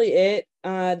that was really it.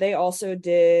 They also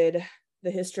did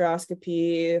the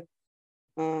hysteroscopy,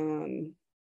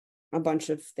 a bunch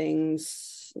of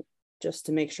things just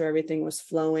to make sure everything was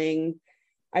flowing.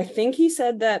 I think he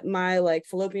said that my like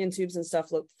fallopian tubes and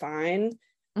stuff looked fine.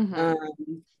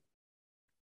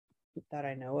 That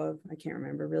I know of. I can't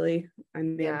remember really. I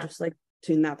may have just like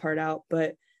tuned that part out,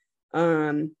 but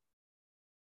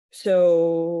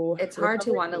so it's hard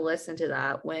to want to listen to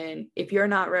that if you're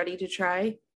not ready to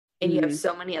try and you have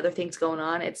so many other things going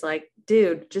on. It's like,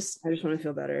 dude, I just want to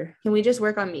feel better. Can we just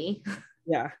work on me?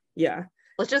 Yeah.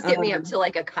 Let's just get me up to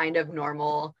like a kind of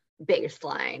normal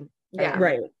baseline. Yeah.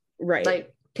 Right.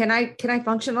 Like, can I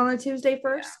function on a Tuesday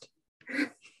first? Yeah.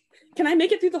 Can I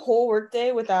make it through the whole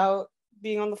workday without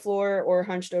being on the floor or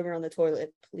hunched over on the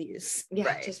toilet, please?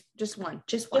 Yeah, just one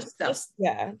stuff.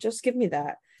 Just give me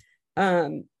that.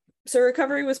 So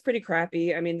recovery was pretty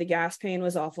crappy. I mean, the gas pain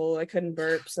was awful. I couldn't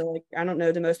burp. So like, I don't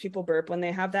know, do most people burp when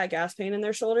they have that gas pain in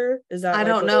their shoulder? Is that I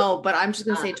don't know, but I'm just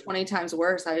gonna say 20 times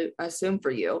worse, I assume, for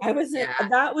you.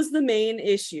 That was the main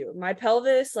issue. My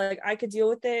pelvis, like I could deal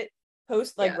with it.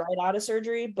 post, like right out of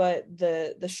surgery, but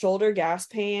the shoulder gas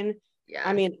pain,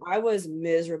 I mean, I was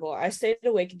miserable. I stayed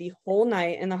awake the whole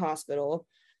night in the hospital.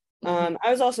 I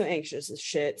was also anxious as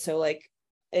shit, so like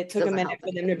it took a minute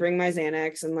for them to bring my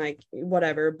Xanax and like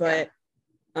whatever, but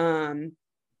and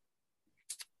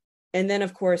then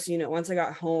of course, you know, once I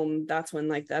got home, that's when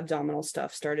like the abdominal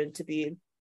stuff started to be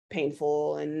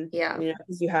painful, and you know,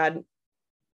 because you had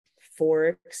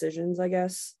 4 excisions, I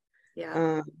guess.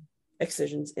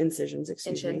 Incisions,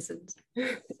 excuse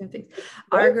me.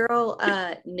 Our girl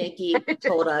Nikki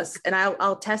told us, and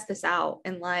I'll test this out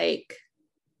in like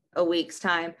a week's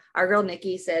time. Our girl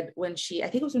Nikki said I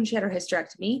think it was when she had her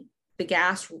hysterectomy, the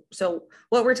gas. So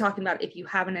what we're talking about, if you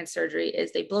have an surgery,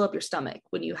 is they blow up your stomach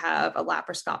when you have a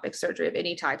laparoscopic surgery of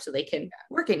any type so they can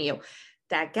work in you.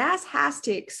 That gas has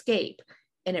to escape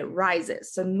and it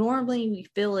rises. So normally we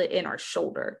feel it in our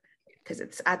shoulder because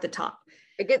it's at the top.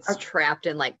 It gets trapped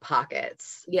in like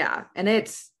pockets. Yeah. And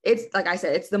it's like I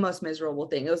said, it's the most miserable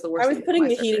thing. It was the worst. I was putting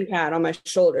the heating pad on my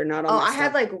shoulder, not on my I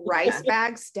had like rice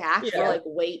bags stacked for like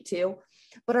weight too.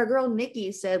 But our girl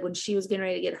Nikki said when she was getting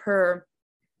ready to get her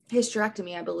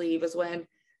hysterectomy, I believe, is when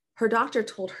her doctor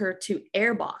told her to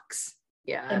airbox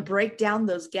and break down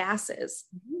those gases.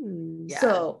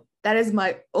 So that is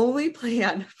my only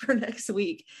plan for next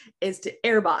week, is to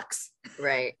airbox.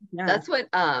 Right. That's what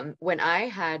when I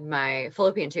had my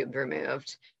fallopian tube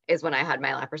removed is when I had my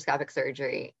laparoscopic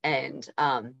surgery, and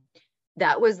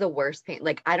that was the worst pain.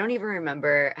 Like I don't even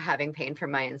remember having pain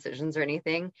from my incisions or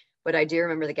anything, but I do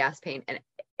remember the gas pain, and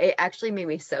it actually made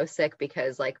me so sick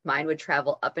because like mine would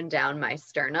travel up and down my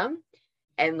sternum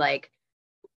and like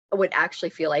would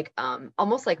actually feel like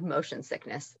almost like motion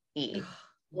sickness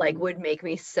like would make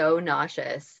me so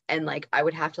nauseous, and like I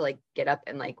would have to like get up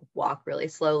and like walk really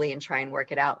slowly and try and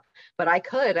work it out. But I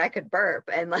could burp,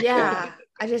 and like I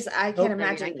can't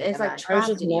imagine. It's like I was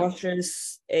just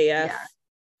nauseous AF.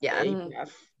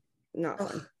 Not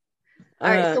fun. All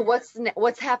right, so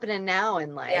what's happening now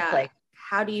in life? Like,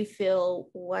 how do you feel?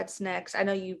 What's next? I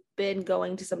know you've been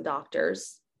going to some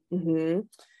doctors.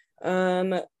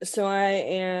 So I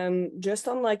am just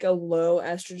on like a low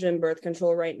estrogen birth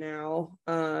control right now.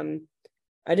 I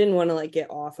didn't want to like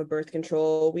get off of birth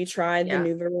control. We tried the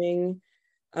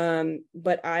NuvaRing,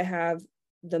 but I have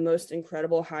the most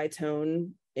incredible high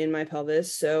tone in my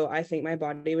pelvis, so I think my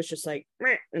body was just like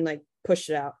and like pushed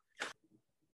it out.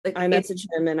 Like I messaged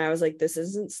him and I was like, this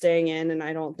isn't staying in, and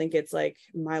I don't think it's like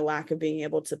my lack of being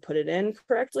able to put it in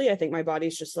correctly. I think my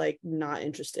body's just like not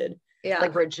interested.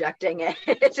 Like rejecting it.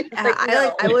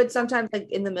 I would sometimes like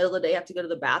in the middle of the day have to go to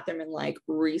the bathroom and like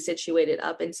resituate it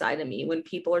up inside of me when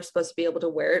people are supposed to be able to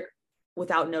wear it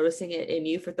without noticing it in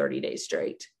you for 30 days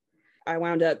straight. I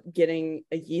wound up getting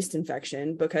a yeast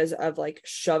infection because of like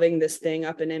shoving this thing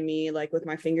up and in me, like with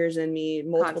my fingers in me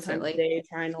multiple times a day,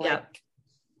 trying to like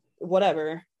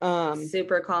whatever.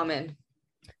 Super common.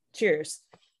 Cheers.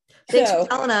 Thanks for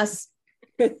telling us.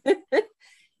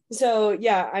 So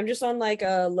yeah, I'm just on like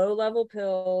a low level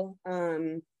pill.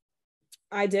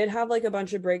 I did have like a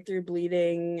bunch of breakthrough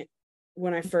bleeding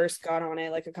when I first got on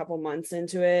it, like a couple months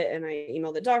into it, and I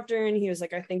emailed the doctor and he was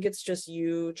like, I think it's just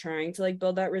you trying to like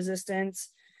build that resistance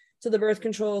to the birth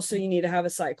control, so you need to have a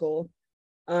cycle.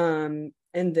 And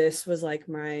this was like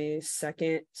my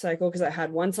second cycle, because I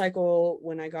had one cycle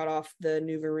when I got off the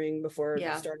NuvaRing before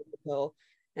I started the pill,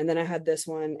 and then I had this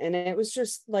one, and it was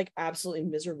just like absolutely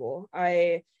miserable.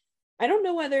 I don't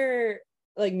know whether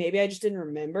like maybe I just didn't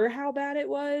remember how bad it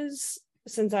was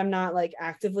since I'm not like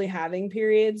actively having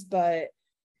periods, but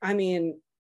I mean,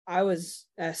 I was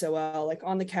SOL, like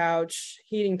on the couch,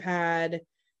 heating pad,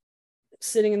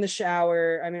 sitting in the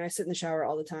shower. I mean, I sit in the shower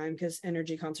all the time because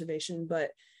energy conservation, but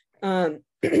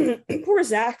poor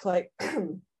Zach like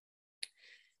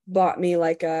bought me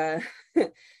like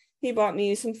he bought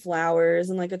me some flowers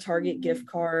and like a Target gift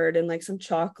card and like some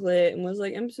chocolate and was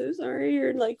like, I'm so sorry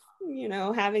you're like, you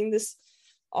know, having this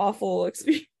awful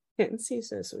experience. He's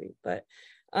so sweet. But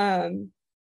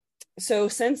so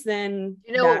since then,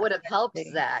 you know what would have helped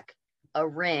Zach? A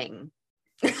ring.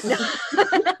 I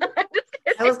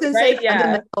was gonna say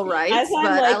fundamental rights, but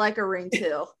like, I like a ring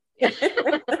too.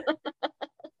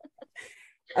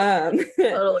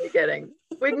 Totally kidding.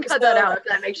 We can cut that out if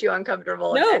that makes you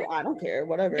uncomfortable. No, I don't care.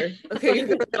 Whatever. Okay,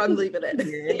 I'm leaving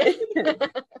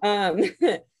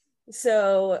it.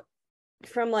 So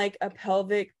from like a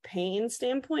pelvic pain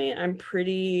standpoint, I'm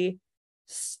pretty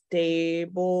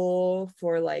stable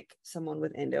for like someone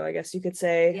with endo, I guess you could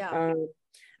say.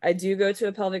 I do go to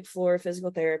a pelvic floor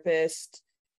physical therapist,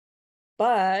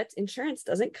 but insurance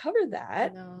doesn't cover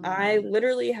that. I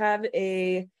literally have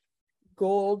a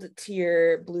gold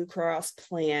tier Blue Cross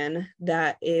plan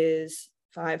that is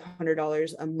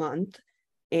 $500 a month,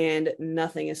 and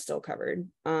nothing is still covered.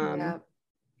 Yeah.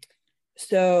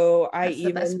 So That's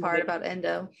the best part about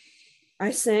endo.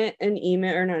 I sent an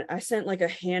email, or not, I sent like a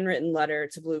handwritten letter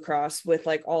to Blue Cross with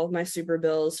like all of my super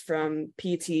bills from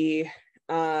PT,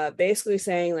 basically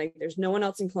saying like there's no one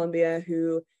else in Columbia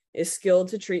who is skilled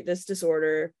to treat this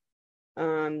disorder,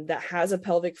 that has a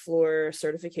pelvic floor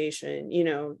certification, you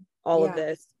know, all of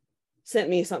this. Sent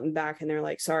me something back and they're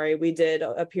like, sorry, we did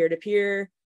a peer-to-peer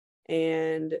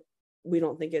and we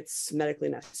don't think it's medically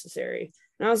necessary.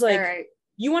 And I was like, all right,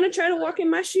 you want to try to walk in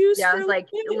my shoes? Yeah, I was like,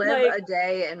 live a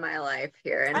day in my life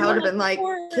here. And I would have been like,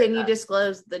 can you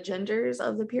disclose the genders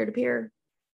of the peer-to-peer?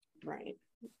 Right.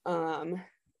 Man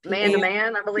to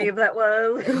man, I believe that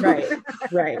was.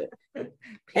 Right.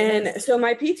 And so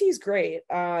my PT's great.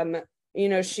 You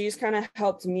know, she's kind of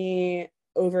helped me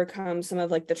overcome some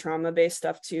of like the trauma-based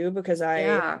stuff too, because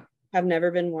I have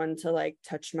never been one to like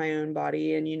touch my own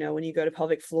body. And, you know, when you go to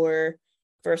pelvic floor,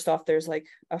 first off, there's like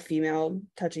a female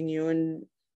touching you and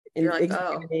like,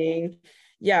 examining. Oh.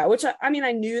 Yeah, which I mean,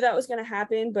 I knew that was going to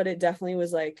happen, but it definitely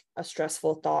was like a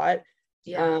stressful thought.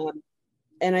 Yeah.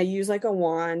 And I use like a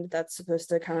wand that's supposed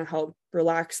to kind of help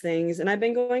relax things. And I've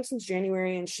been going since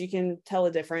January and she can tell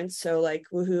a difference. So like,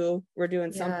 woohoo, we're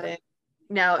doing something.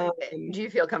 Now, do you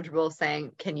feel comfortable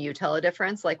saying, can you tell a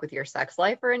difference like with your sex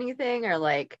life or anything, or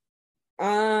like?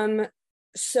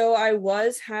 So I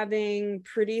was having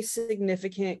pretty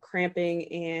significant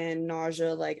cramping and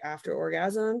nausea like after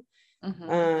orgasm.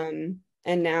 Mm-hmm.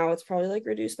 And now it's probably like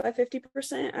reduced by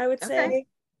 50%, I would say.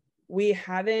 We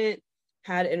haven't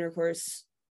had intercourse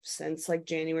since like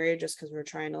January, just because we're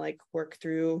trying to like work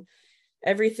through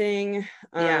everything.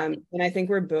 And I think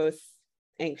we're both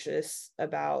anxious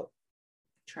about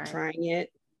trying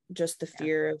it, just the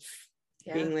fear of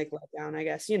being like let down, I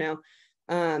guess, you know.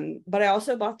 But I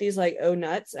also bought these like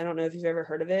nuts. I don't know if you've ever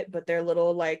heard of it, but they're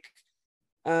little like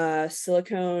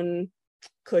silicone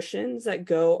cushions that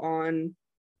go on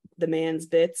the man's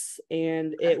bits,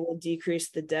 and it will decrease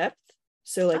the depth.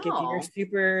 So like if you're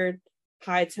super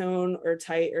high tone or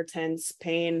tight or tense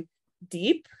pain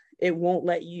deep, it won't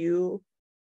let you,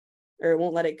 or it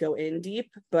won't let it go in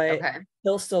deep, but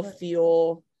he'll still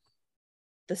feel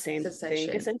the same thing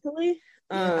essentially.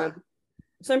 So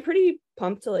I'm pretty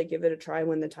pumped to like give it a try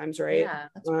when the time's right. Yeah,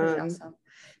 that's pretty awesome.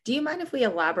 Do you mind if we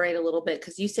elaborate a little bit?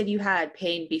 Because you said you had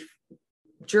pain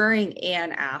during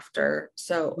and after.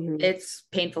 So it's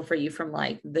painful for you from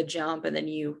like the jump, and then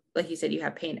you, like you said, you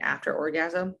have pain after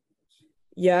orgasm.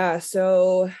 Yeah.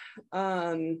 So,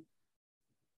 so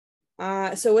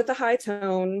with the high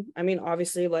tone, I mean,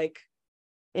 obviously like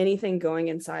anything going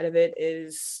inside of it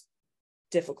is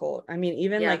difficult. I mean,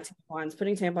 even like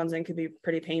putting tampons in could be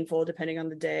pretty painful depending on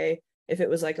the day. If it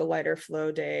was like a lighter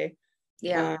flow day,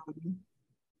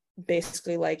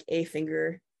 basically like a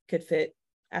finger could fit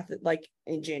at like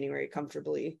in January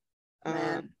comfortably.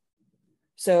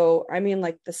 So I mean,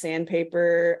 like the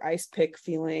sandpaper ice pick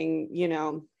feeling, you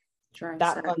know,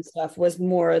 that fun stuff was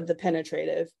more the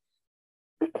penetrative.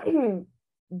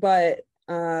 But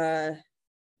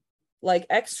like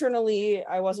externally,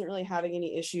 I wasn't really having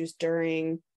any issues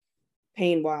during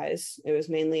pain wise. It was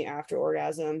mainly after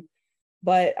orgasm,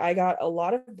 but I got a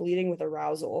lot of bleeding with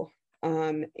arousal,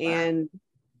 and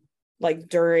like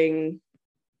during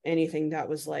anything that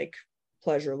was like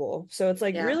pleasurable. So it's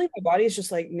like really my body's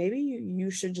just like, maybe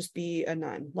you should just be a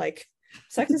nun. Like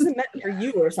sex isn't meant for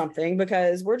you or something,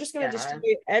 because we're just going to destroy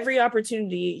every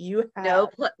opportunity you have.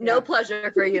 No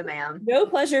pleasure for you, ma'am. No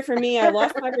pleasure for me. I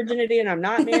lost my virginity and I'm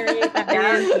not married.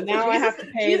 So now I have to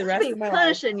pay the rest of my life.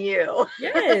 Punishing you.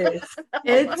 Yes.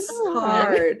 It's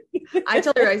hard. I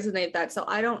totally resonate that. So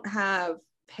I don't have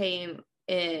pain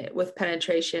with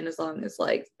penetration as long as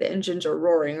like the engines are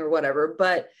roaring or whatever,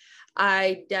 but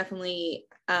I definitely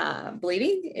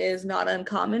bleeding is not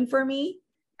uncommon for me.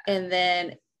 And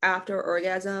then after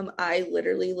orgasm, I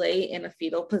literally lay in a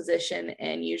fetal position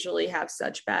and usually have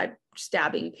such bad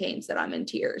stabbing pains that I'm in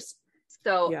tears.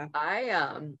 So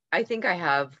I think I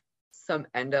have some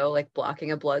endo, like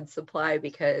blocking a blood supply,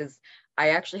 because I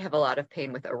actually have a lot of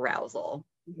pain with arousal.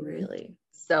 Really?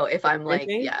 So if I'm like,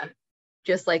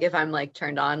 just like if I'm like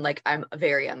turned on, like I'm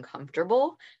very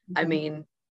uncomfortable. I mean,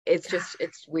 it's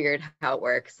weird how it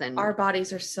works. And our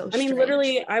bodies are so strange. I mean,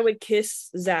 literally I would kiss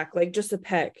Zach, like just a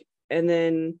peck, and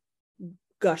then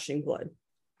gushing blood.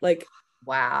 Like,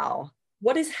 wow,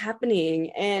 what is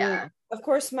happening? And of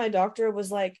course my doctor was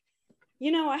like,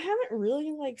 you know, I haven't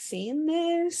really like seen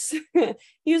this.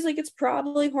 He was like, it's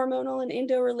probably hormonal and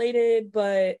endo related,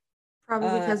 but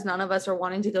Probably because none of us are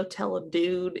wanting to go tell a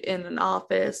dude in an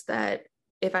office that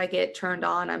if I get turned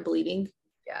on, I'm bleeding.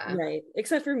 Yeah. Right.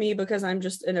 Except for me, because I'm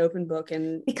just an open book,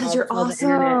 and Because you're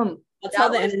awesome. I'll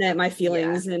tell the internet my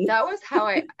feelings. Yeah, and that was how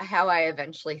I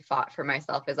eventually fought for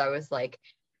myself, is I was like,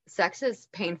 sex is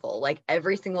painful. Like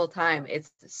every single time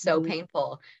it's so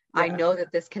painful. Yeah. I know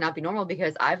that this cannot be normal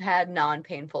because I've had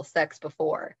non-painful sex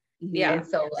before. Yeah. And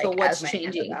so like, so what's as my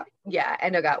changing?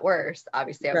 endo got worse,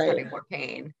 obviously I was having more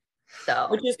pain. So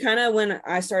which is kind of when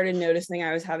I started noticing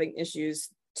I was having issues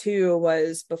too,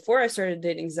 was before I started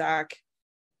dating Zach.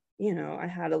 I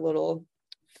had a little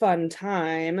fun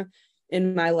time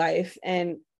in my life,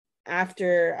 and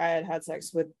after I had had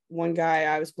sex with one guy,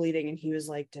 I was bleeding, and he was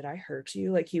like, "Did I hurt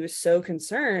you?" Like, he was so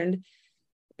concerned,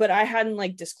 but I hadn't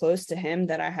like disclosed to him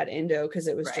that I had endo, because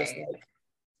it was just like,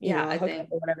 I hook think up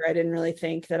or whatever. I didn't really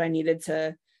think that I needed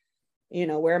to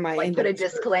wear my like put a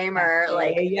disclaimer,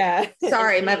 like,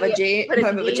 sorry, my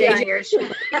vajayjay on your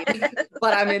chest.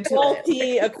 but I'm into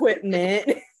faulty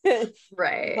equipment.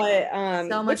 Right. But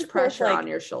so much pressure on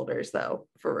your shoulders, though,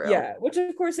 for real. Yeah, which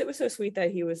of course it was so sweet that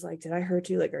he was like, "Did I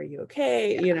hurt you? Like, are you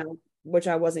okay?" Which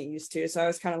I wasn't used to. So I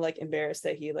was kind of like embarrassed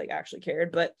that he like actually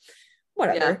cared, but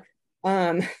whatever.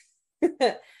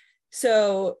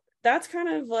 So that's kind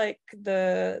of like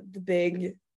the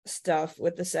big stuff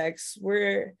with the sex.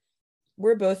 We're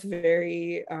both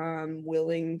very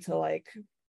willing to like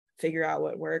figure out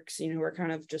what works. We're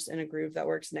kind of just in a groove that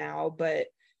works now, but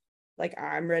like,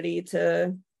 I'm ready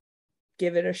to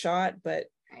give it a shot, but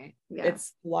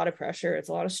it's a lot of pressure. It's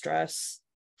a lot of stress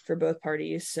for both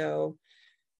parties. So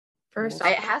first off,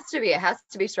 it has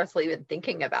to be stressful even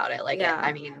thinking about it. Like,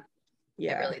 I mean,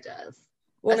 it really does.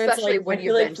 Well, especially like, when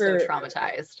you've been so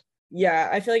traumatized. Yeah,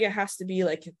 I feel like it has to be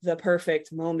like the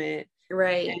perfect moment.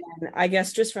 Right. And I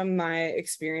guess just from my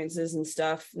experiences and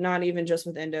stuff, not even just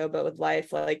with endo, but with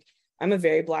life, like, I'm a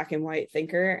very black and white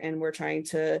thinker, and we're trying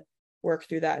to work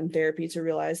through that in therapy to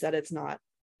realize that it's not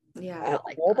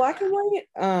all black and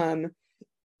white.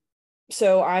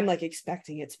 So I'm like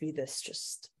expecting it to be this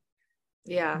just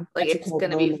like it's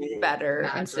gonna be better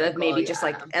instead of maybe just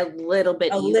like a little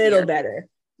bit easier. Little better.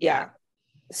 Yeah.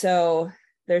 So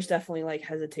there's definitely like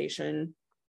hesitation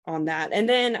on that. And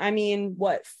then I mean,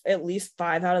 at least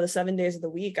 5 out of the 7 days of the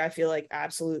week I feel like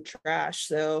absolute trash.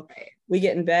 So we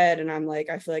get in bed and I'm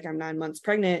like, I feel like I'm 9 months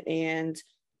pregnant and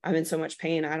I'm in so much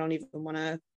pain, I don't even want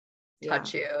to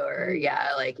touch you, or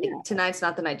tonight's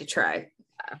not the night to try.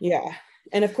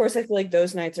 And of course I feel like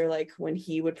those nights are like when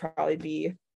he would probably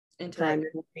be in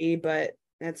primary, but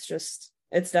it's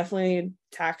definitely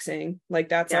taxing. Like,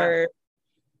 that's I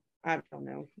don't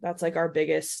know, that's like our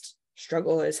biggest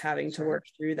struggle, is having to work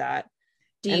through that.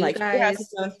 And like, he has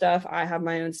his own stuff, I have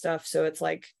my own stuff, so it's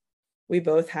like we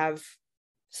both have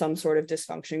some sort of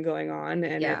dysfunction going on,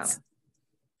 and it's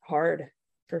hard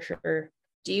for sure.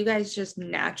 Do you guys just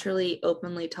naturally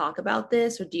openly talk about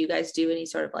this, or do you guys do any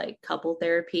sort of like couple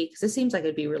therapy? Because it seems like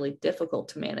it'd be really difficult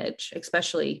to manage,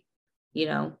 especially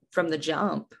from the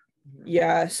jump.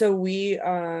 Yeah, so we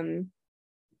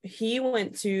he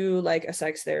went to like a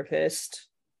sex therapist,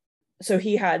 so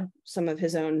he had some of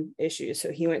his own issues,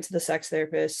 so he went to the sex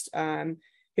therapist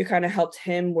who kind of helped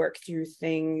him work through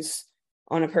things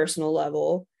on a personal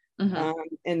level.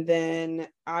 And then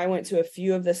I went to a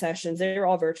few of the sessions. They were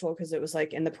all virtual because it was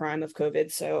like in the prime of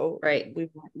COVID. So we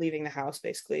weren't leaving the house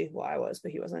basically. Well, I was,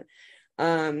 but he wasn't.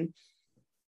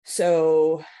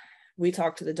 So we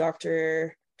talked to the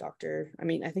doctor. I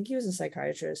mean, I think he was a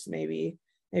psychiatrist, maybe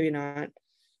not.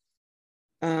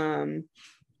 Kind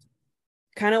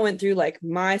of went through like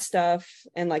my stuff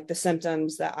and like the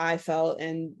symptoms that I felt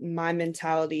and my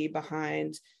mentality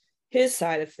behind his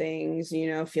side of things,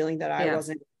 feeling that I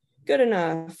wasn't good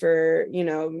enough or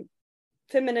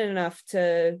feminine enough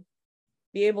to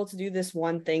be able to do this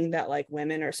one thing that like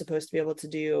women are supposed to be able to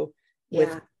do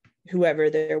with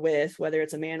whoever they're with, whether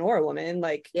it's a man or a woman.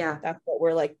 Like, that's what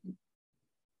we're like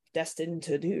destined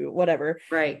to do, whatever.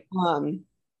 And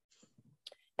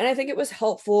I think it was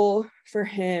helpful for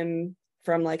him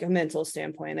from like a mental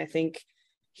standpoint. I think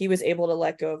he was able to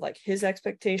let go of like his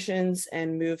expectations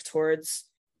and move towards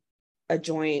a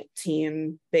joint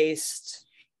team based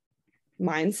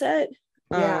mindset.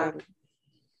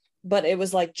 But it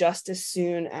was like just as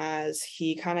soon as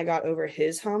he kind of got over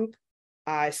his hump,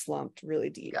 I slumped really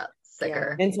deep. Got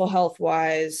sicker. Mental health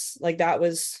wise, like that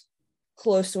was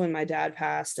close to when my dad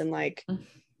passed, and like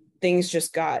things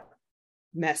just got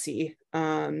messy.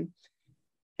 And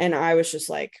I was just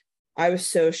like, I was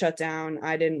so shut down.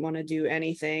 I didn't want to do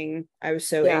anything. I was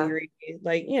so angry,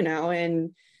 like,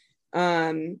 and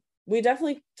we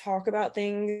definitely talk about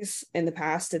things in the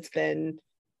past. It's been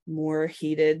more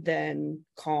heated than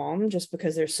calm, just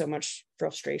because there's so much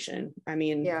frustration. I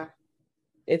mean, Yeah.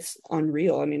 it's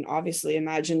unreal. I mean, obviously,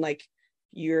 imagine like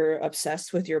you're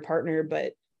obsessed with your partner,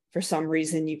 but for some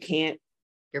reason you can't,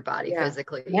 your body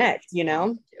physically connect, you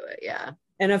know? Do it. Yeah.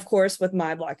 And of course, with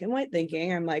my black and white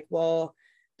thinking, I'm like, well,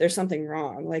 there's something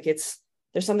wrong. Like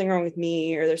there's something wrong with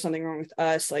me, or there's something wrong with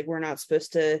us. Like, we're not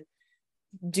supposed to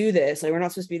do this. Like, we're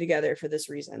not supposed to be together for this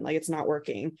reason. Like, it's not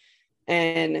working.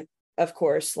 And of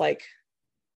course, like,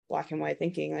 black and white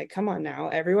thinking, like, come on now,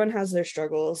 everyone has their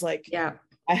struggles. Like, Yeah.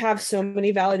 I have so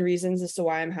many valid reasons as to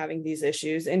why I'm having these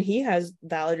issues, and he has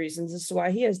valid reasons as to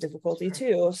why he has difficulty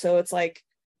too. So it's like,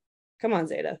 come on,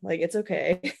 Zada, like, it's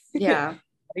okay. Yeah.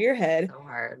 Your head. So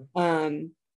hard. Well,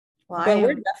 but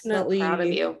we're definitely so proud of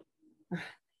you.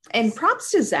 And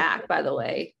props to Zach, by the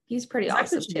way. He's pretty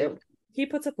awesome too. He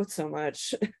puts up with so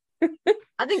much.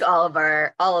 I think all of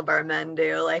our men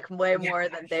do, like, way more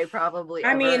than they probably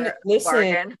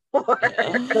listen,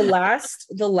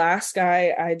 the last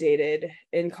guy I dated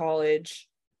in college,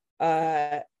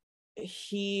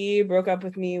 he broke up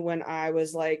with me when I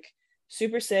was like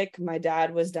super sick. My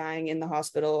dad was dying in the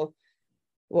hospital.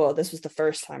 Well, this was the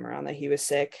first time around that he was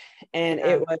sick, and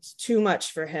it was too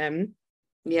much for him.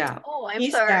 Yeah. Oh, I'm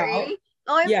sorry.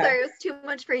 Sorry. It was too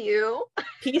much for you.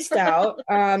 Peaced out.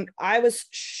 I was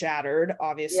shattered,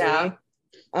 obviously. Yeah.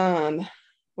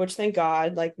 Which, thank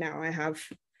God, like, now I have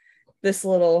this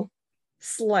little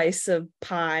slice of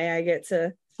pie I get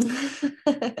to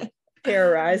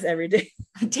terrorize every day.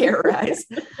 Terrorize.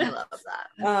 I love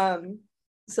that.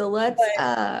 So let's go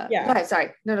ahead.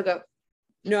 Sorry. No, go.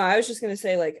 No, I was just gonna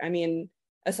say, like, I mean,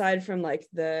 aside from like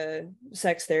the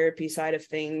sex therapy side of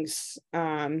things,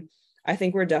 I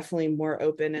think we're definitely more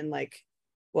open, and like,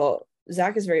 well,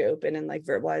 Zach is very open and like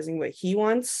verbalizing what he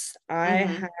wants. I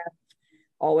have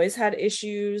always had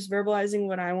issues verbalizing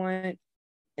what I want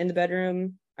in the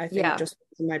bedroom. I think just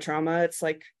my trauma, it's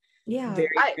like very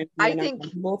I think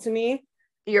uncomfortable to me.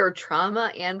 Your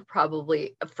trauma, and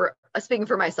probably, for speaking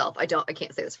for myself, I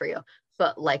can't say this for you,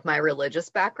 but like my religious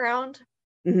background,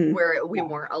 where we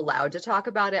weren't allowed to talk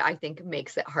about it, I think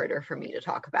makes it harder for me to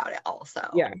talk about it also.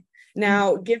 Yeah.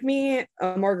 Now give me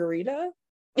a margarita.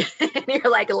 And you're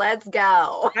like, let's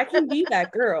go. I can be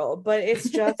that girl, but it's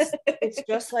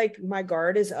just like my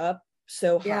guard is up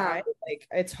so high. Like,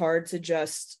 it's hard to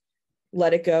just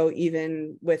let it go,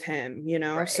 even with him, you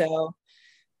know? Right. So,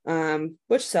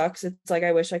 which sucks. It's like,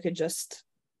 I wish I could just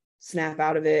snap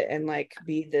out of it and like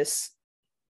be this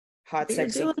hot,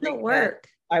 sexy. You're doing the work.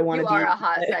 I want to be. You are a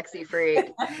hot, sexy freak.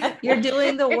 You're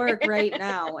doing the work right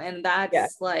now. And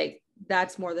that's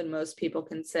that's more than most people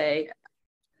can say.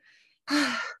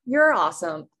 You're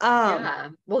awesome.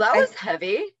 Well, that was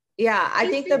heavy. Yeah, I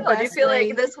think the best. Do you feel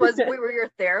like we were your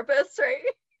therapists, right?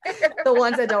 The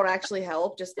ones that don't actually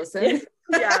help, just listen.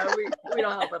 Yeah, we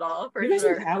don't help at all, for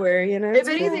sure. Power, you know. If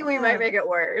anything, we might make it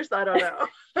worse. I don't know.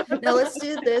 Now let's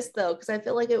do this though, because I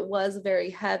feel like it was very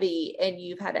heavy, and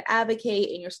you've had to advocate,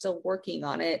 and you're still working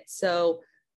on it. So,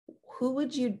 what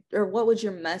would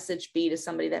your message be to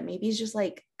somebody that maybe is just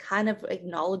like kind of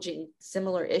acknowledging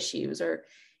similar issues, or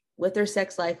with their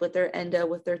sex life, with their endo,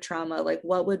 with their trauma? Like,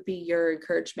 what would be your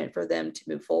encouragement for them to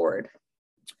move forward?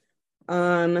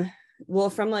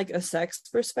 Well, from like a sex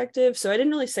perspective, so I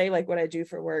didn't really say like what I do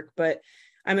for work, but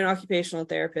I'm an occupational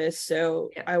therapist.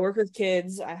 So I work with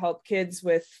kids. I help kids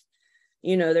with,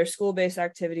 their school-based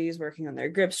activities, working on their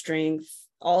grip strength,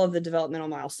 all of the developmental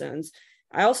milestones.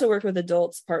 I also work with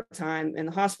adults part-time in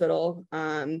the hospital.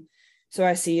 So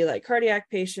I see like cardiac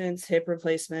patients, hip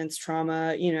replacements,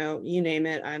 trauma, you name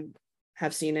it. I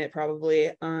have seen it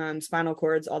probably, spinal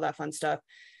cords, all that fun stuff.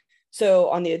 So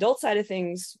on the adult side of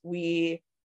things, we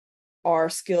are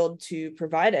skilled to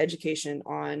provide education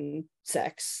on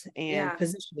sex and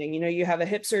positioning. You have a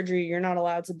hip surgery, you're not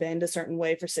allowed to bend a certain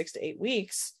way for 6 to 8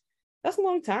 weeks. That's a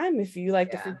long time if you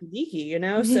like the freaky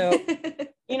deaky, so,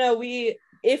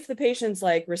 if the patient's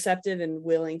like receptive and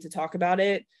willing to talk about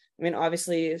it. I mean,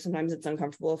 obviously, sometimes it's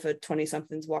uncomfortable if a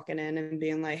 20-something's walking in and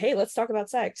being like, hey, let's talk about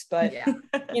sex. But,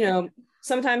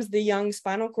 sometimes the young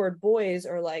spinal cord boys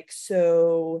are like,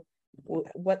 so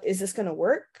what is this going to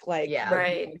work? Like,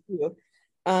 right.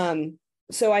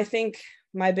 So I think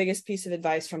my biggest piece of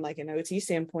advice from like an OT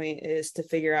standpoint is to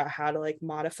figure out how to like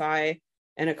modify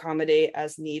and accommodate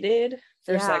as needed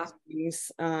for sex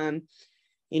things.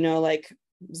 Like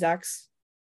Zach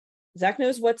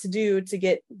knows what to do to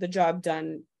get the job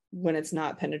done when it's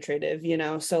not penetrative,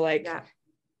 so like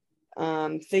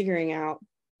figuring out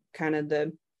kind of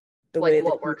the like way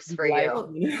what works for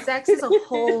you. Sex is a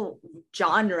whole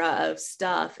genre of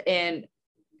stuff, and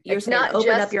you're It's saying not open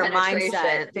just up your penetration.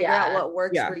 mindset, figure Yeah. out what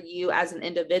works Yeah. for you as an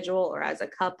individual or as a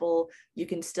couple. You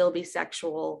can still be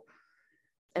sexual,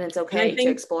 and it's And I okay to think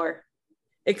explore.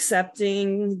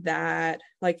 accepting that,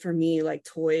 like for me, like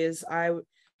toys,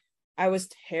 I was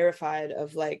terrified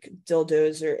of like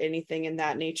dildos or anything in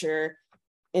that nature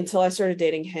until I started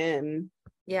dating him.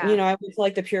 Yeah. You know, I went to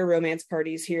like the pure romance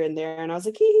parties here and there, and I was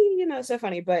like, hee, you know, it's so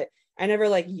funny. But I never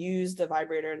like used the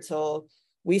vibrator until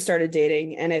we started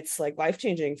dating, and it's like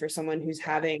life-changing for someone who's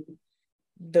having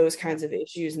those kinds of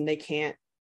issues and they can't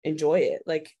enjoy it.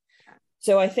 Like,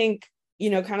 so I think, you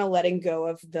know, kind of letting go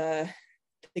of the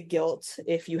guilt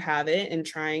if you have it and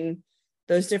trying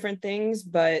those different things,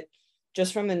 but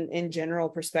just from an in general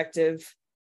perspective,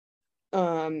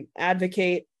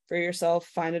 advocate for yourself,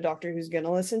 find a doctor who's going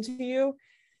to listen to you,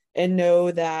 and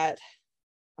know that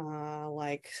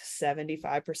like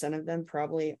 75% of them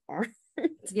probably aren't.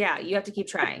 Yeah, you have to keep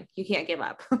trying. You can't give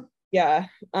up. Yeah.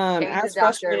 Change As the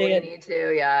doctor when you frustrated, need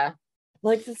to. Yeah.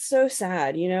 like it's so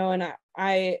sad, you know. And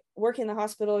I work in the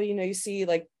hospital, you know, you see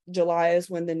like July is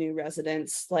when the new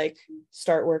residents like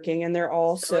start working, and they're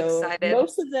all so excited.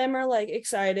 most of them are like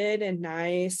excited and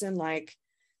nice, and like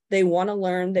they want to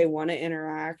learn, they want to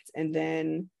interact, and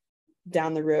then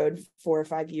down the road 4 or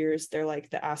 5 years they're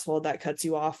like the asshole that cuts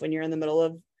you off when you're in the middle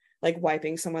of like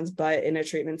wiping someone's butt in a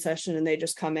treatment session, and they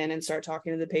just come in and start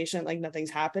talking to the patient like nothing's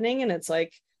happening, and it's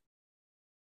like,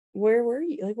 where were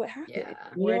you? Like, what happened? Yeah.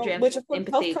 You Where'd know, your which of course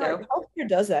empathy go? healthcare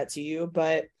does that to you,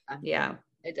 but Yeah.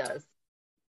 It does.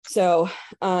 so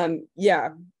yeah,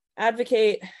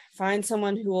 advocate, find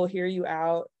someone who will hear you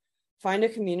out, find a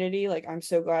community. Like, I'm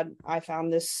so glad I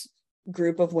found this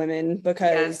group of women,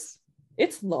 because Yes.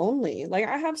 it's lonely. Like,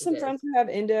 I have some friends who have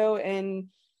endo, and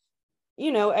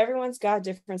you know, everyone's got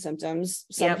different symptoms.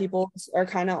 Some people are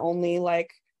kind of only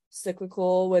like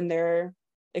cyclical when they're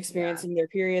experiencing their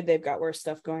period, they've got worse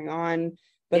stuff going on,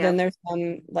 but then there's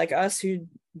some like us who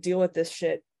deal with this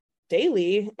shit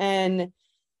daily. And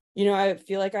you know, I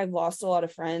feel like I've lost a lot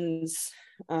of friends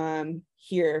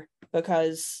here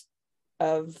because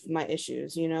of my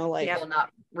issues, you know, like people not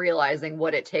realizing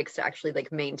what it takes to actually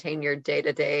like maintain your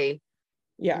day-to-day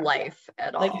life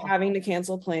at like all. having to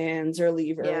cancel plans or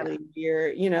leave early, or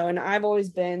you know. And I've always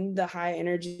been the high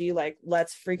energy, like,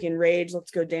 let's freaking rage,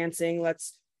 let's go dancing,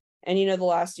 let's, and you know, the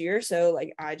last year or so,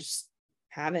 like, I just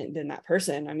haven't been that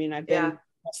person. I mean, I've been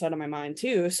out of my mind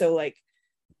too, so like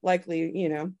likely, you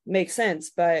know, makes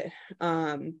sense. But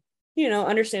you know,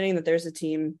 understanding that there's a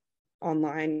team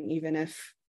online, even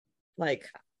if like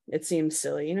it seems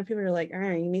silly, you know, people are like, all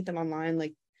right, you meet them online,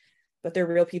 like, but they're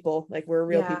real people. Like, we're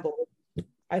real people.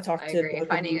 I talk to agree.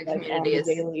 Finding a community is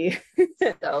daily.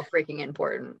 so freaking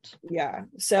important. Yeah,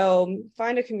 so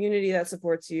find a community that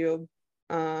supports you,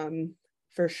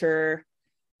 for sure.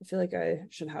 I feel like I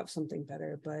should have something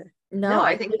better, but no,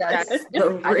 I think that's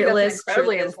the realist,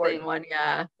 incredibly important one.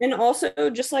 Yeah. And also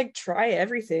just like try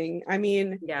everything. I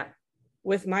mean,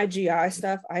 with my GI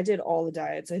stuff, I did all the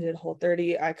diets. I did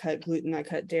Whole30, I cut gluten, I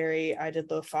cut dairy, I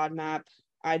did low FODMAP,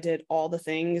 I did all the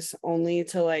things, only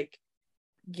to like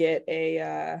get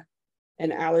an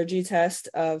allergy test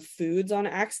of foods on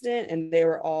accident, and they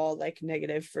were all like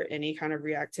negative for any kind of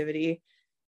reactivity.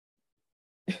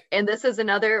 And this is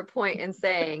another point in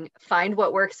saying, find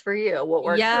what works for you. What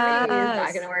works for me is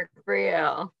not going to work for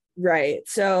you. Right.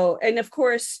 So, and of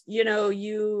course, you know,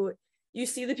 you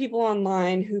see the people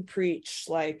online who preach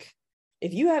like,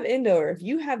 if you have endo, or if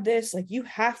you have this, like, you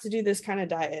have to do this kind of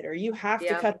diet, or you have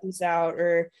to cut this out,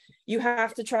 or you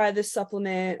have to try this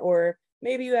supplement, or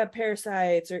maybe you have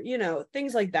parasites, or, you know,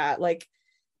 things like that. Like,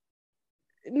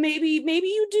 maybe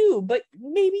you do, but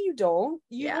maybe you don't.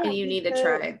 And you need to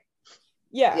try.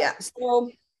 So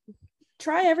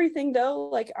try everything though.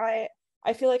 Like, I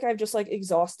feel like I've just like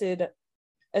exhausted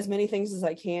as many things as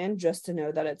I can, just to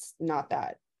know that it's not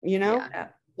that, you know?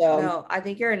 So, no, I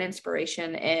think you're an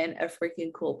inspiration and a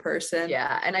freaking cool person.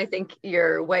 Yeah. And I think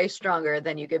you're way stronger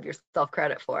than you give yourself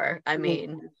credit for. I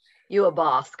mean, you a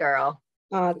boss, girl.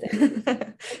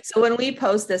 So when we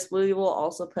post this, we will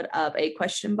also put up a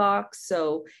question box.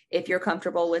 So if you're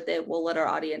comfortable with it, we'll let our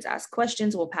audience ask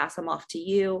questions. We'll pass them off to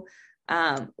you.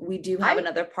 We do have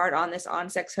another part on this on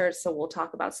sex hurts, so we'll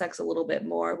talk about sex a little bit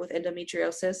more with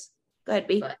endometriosis. Go ahead,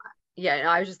 B. Yeah, no,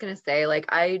 I was just gonna say, like,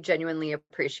 I genuinely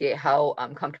appreciate how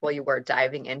comfortable you were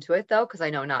diving into it, though, because I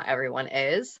know not everyone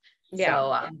is.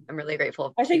 So I'm really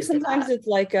grateful. I think sometimes it's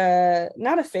like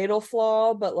not a fatal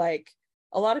flaw, but like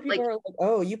a lot of people are like,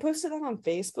 oh, you posted that on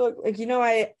Facebook? Like, you know,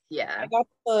 I got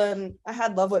I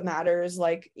had Love What Matters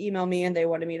like email me, and they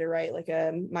wanted me to write like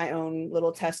my own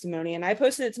little testimony, and I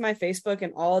posted it to my Facebook,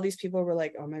 and all of these people were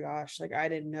like, oh my gosh, like, I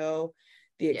didn't know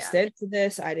the extent to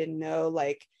this. I didn't know,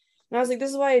 like, and I was like,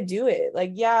 this is why I do it.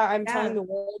 Like, I'm telling the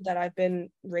world that I've been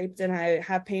raped and I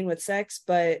have pain with sex,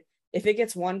 but if it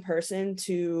gets one person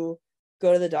to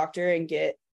go to the doctor and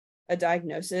get a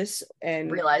diagnosis and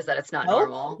realize that it's not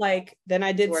normal, like, then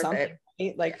I did something,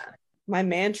 right? Like, my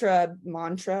mantra,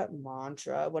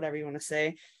 whatever you want to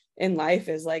say, in life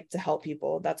is like to help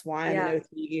people. That's why I'm an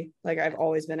OT. Like, I've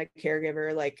always been a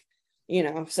caregiver, like, you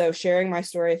know, so sharing my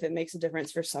story, if it makes a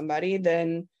difference for somebody,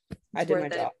 then I did my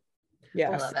job.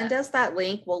 Yeah. Well, send us that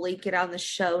link. We'll link it on the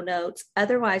show notes.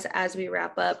 Otherwise, as we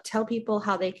wrap up, tell people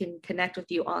how they can connect with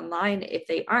you online if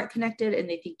they aren't connected and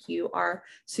they think you are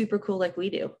super cool like we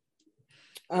do.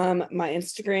 My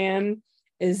Instagram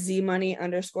is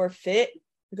zmoney_fit.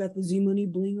 I got the Z Money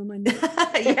bling on my neck.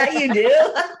 Yeah, you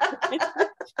do.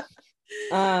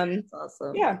 That's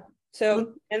awesome. Yeah.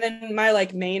 So, and then my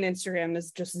like main Instagram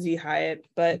is just Z Hyatt,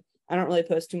 but I don't really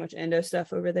post too much endo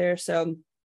stuff over there. So,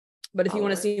 but if you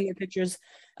want to see more pictures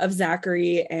of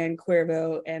Zachary and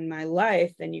Cuervo and my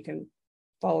life, then you can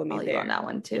follow me there on that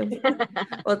one too.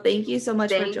 Well, thank you so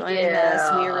much for joining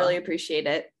us. We really appreciate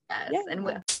it. Yes. And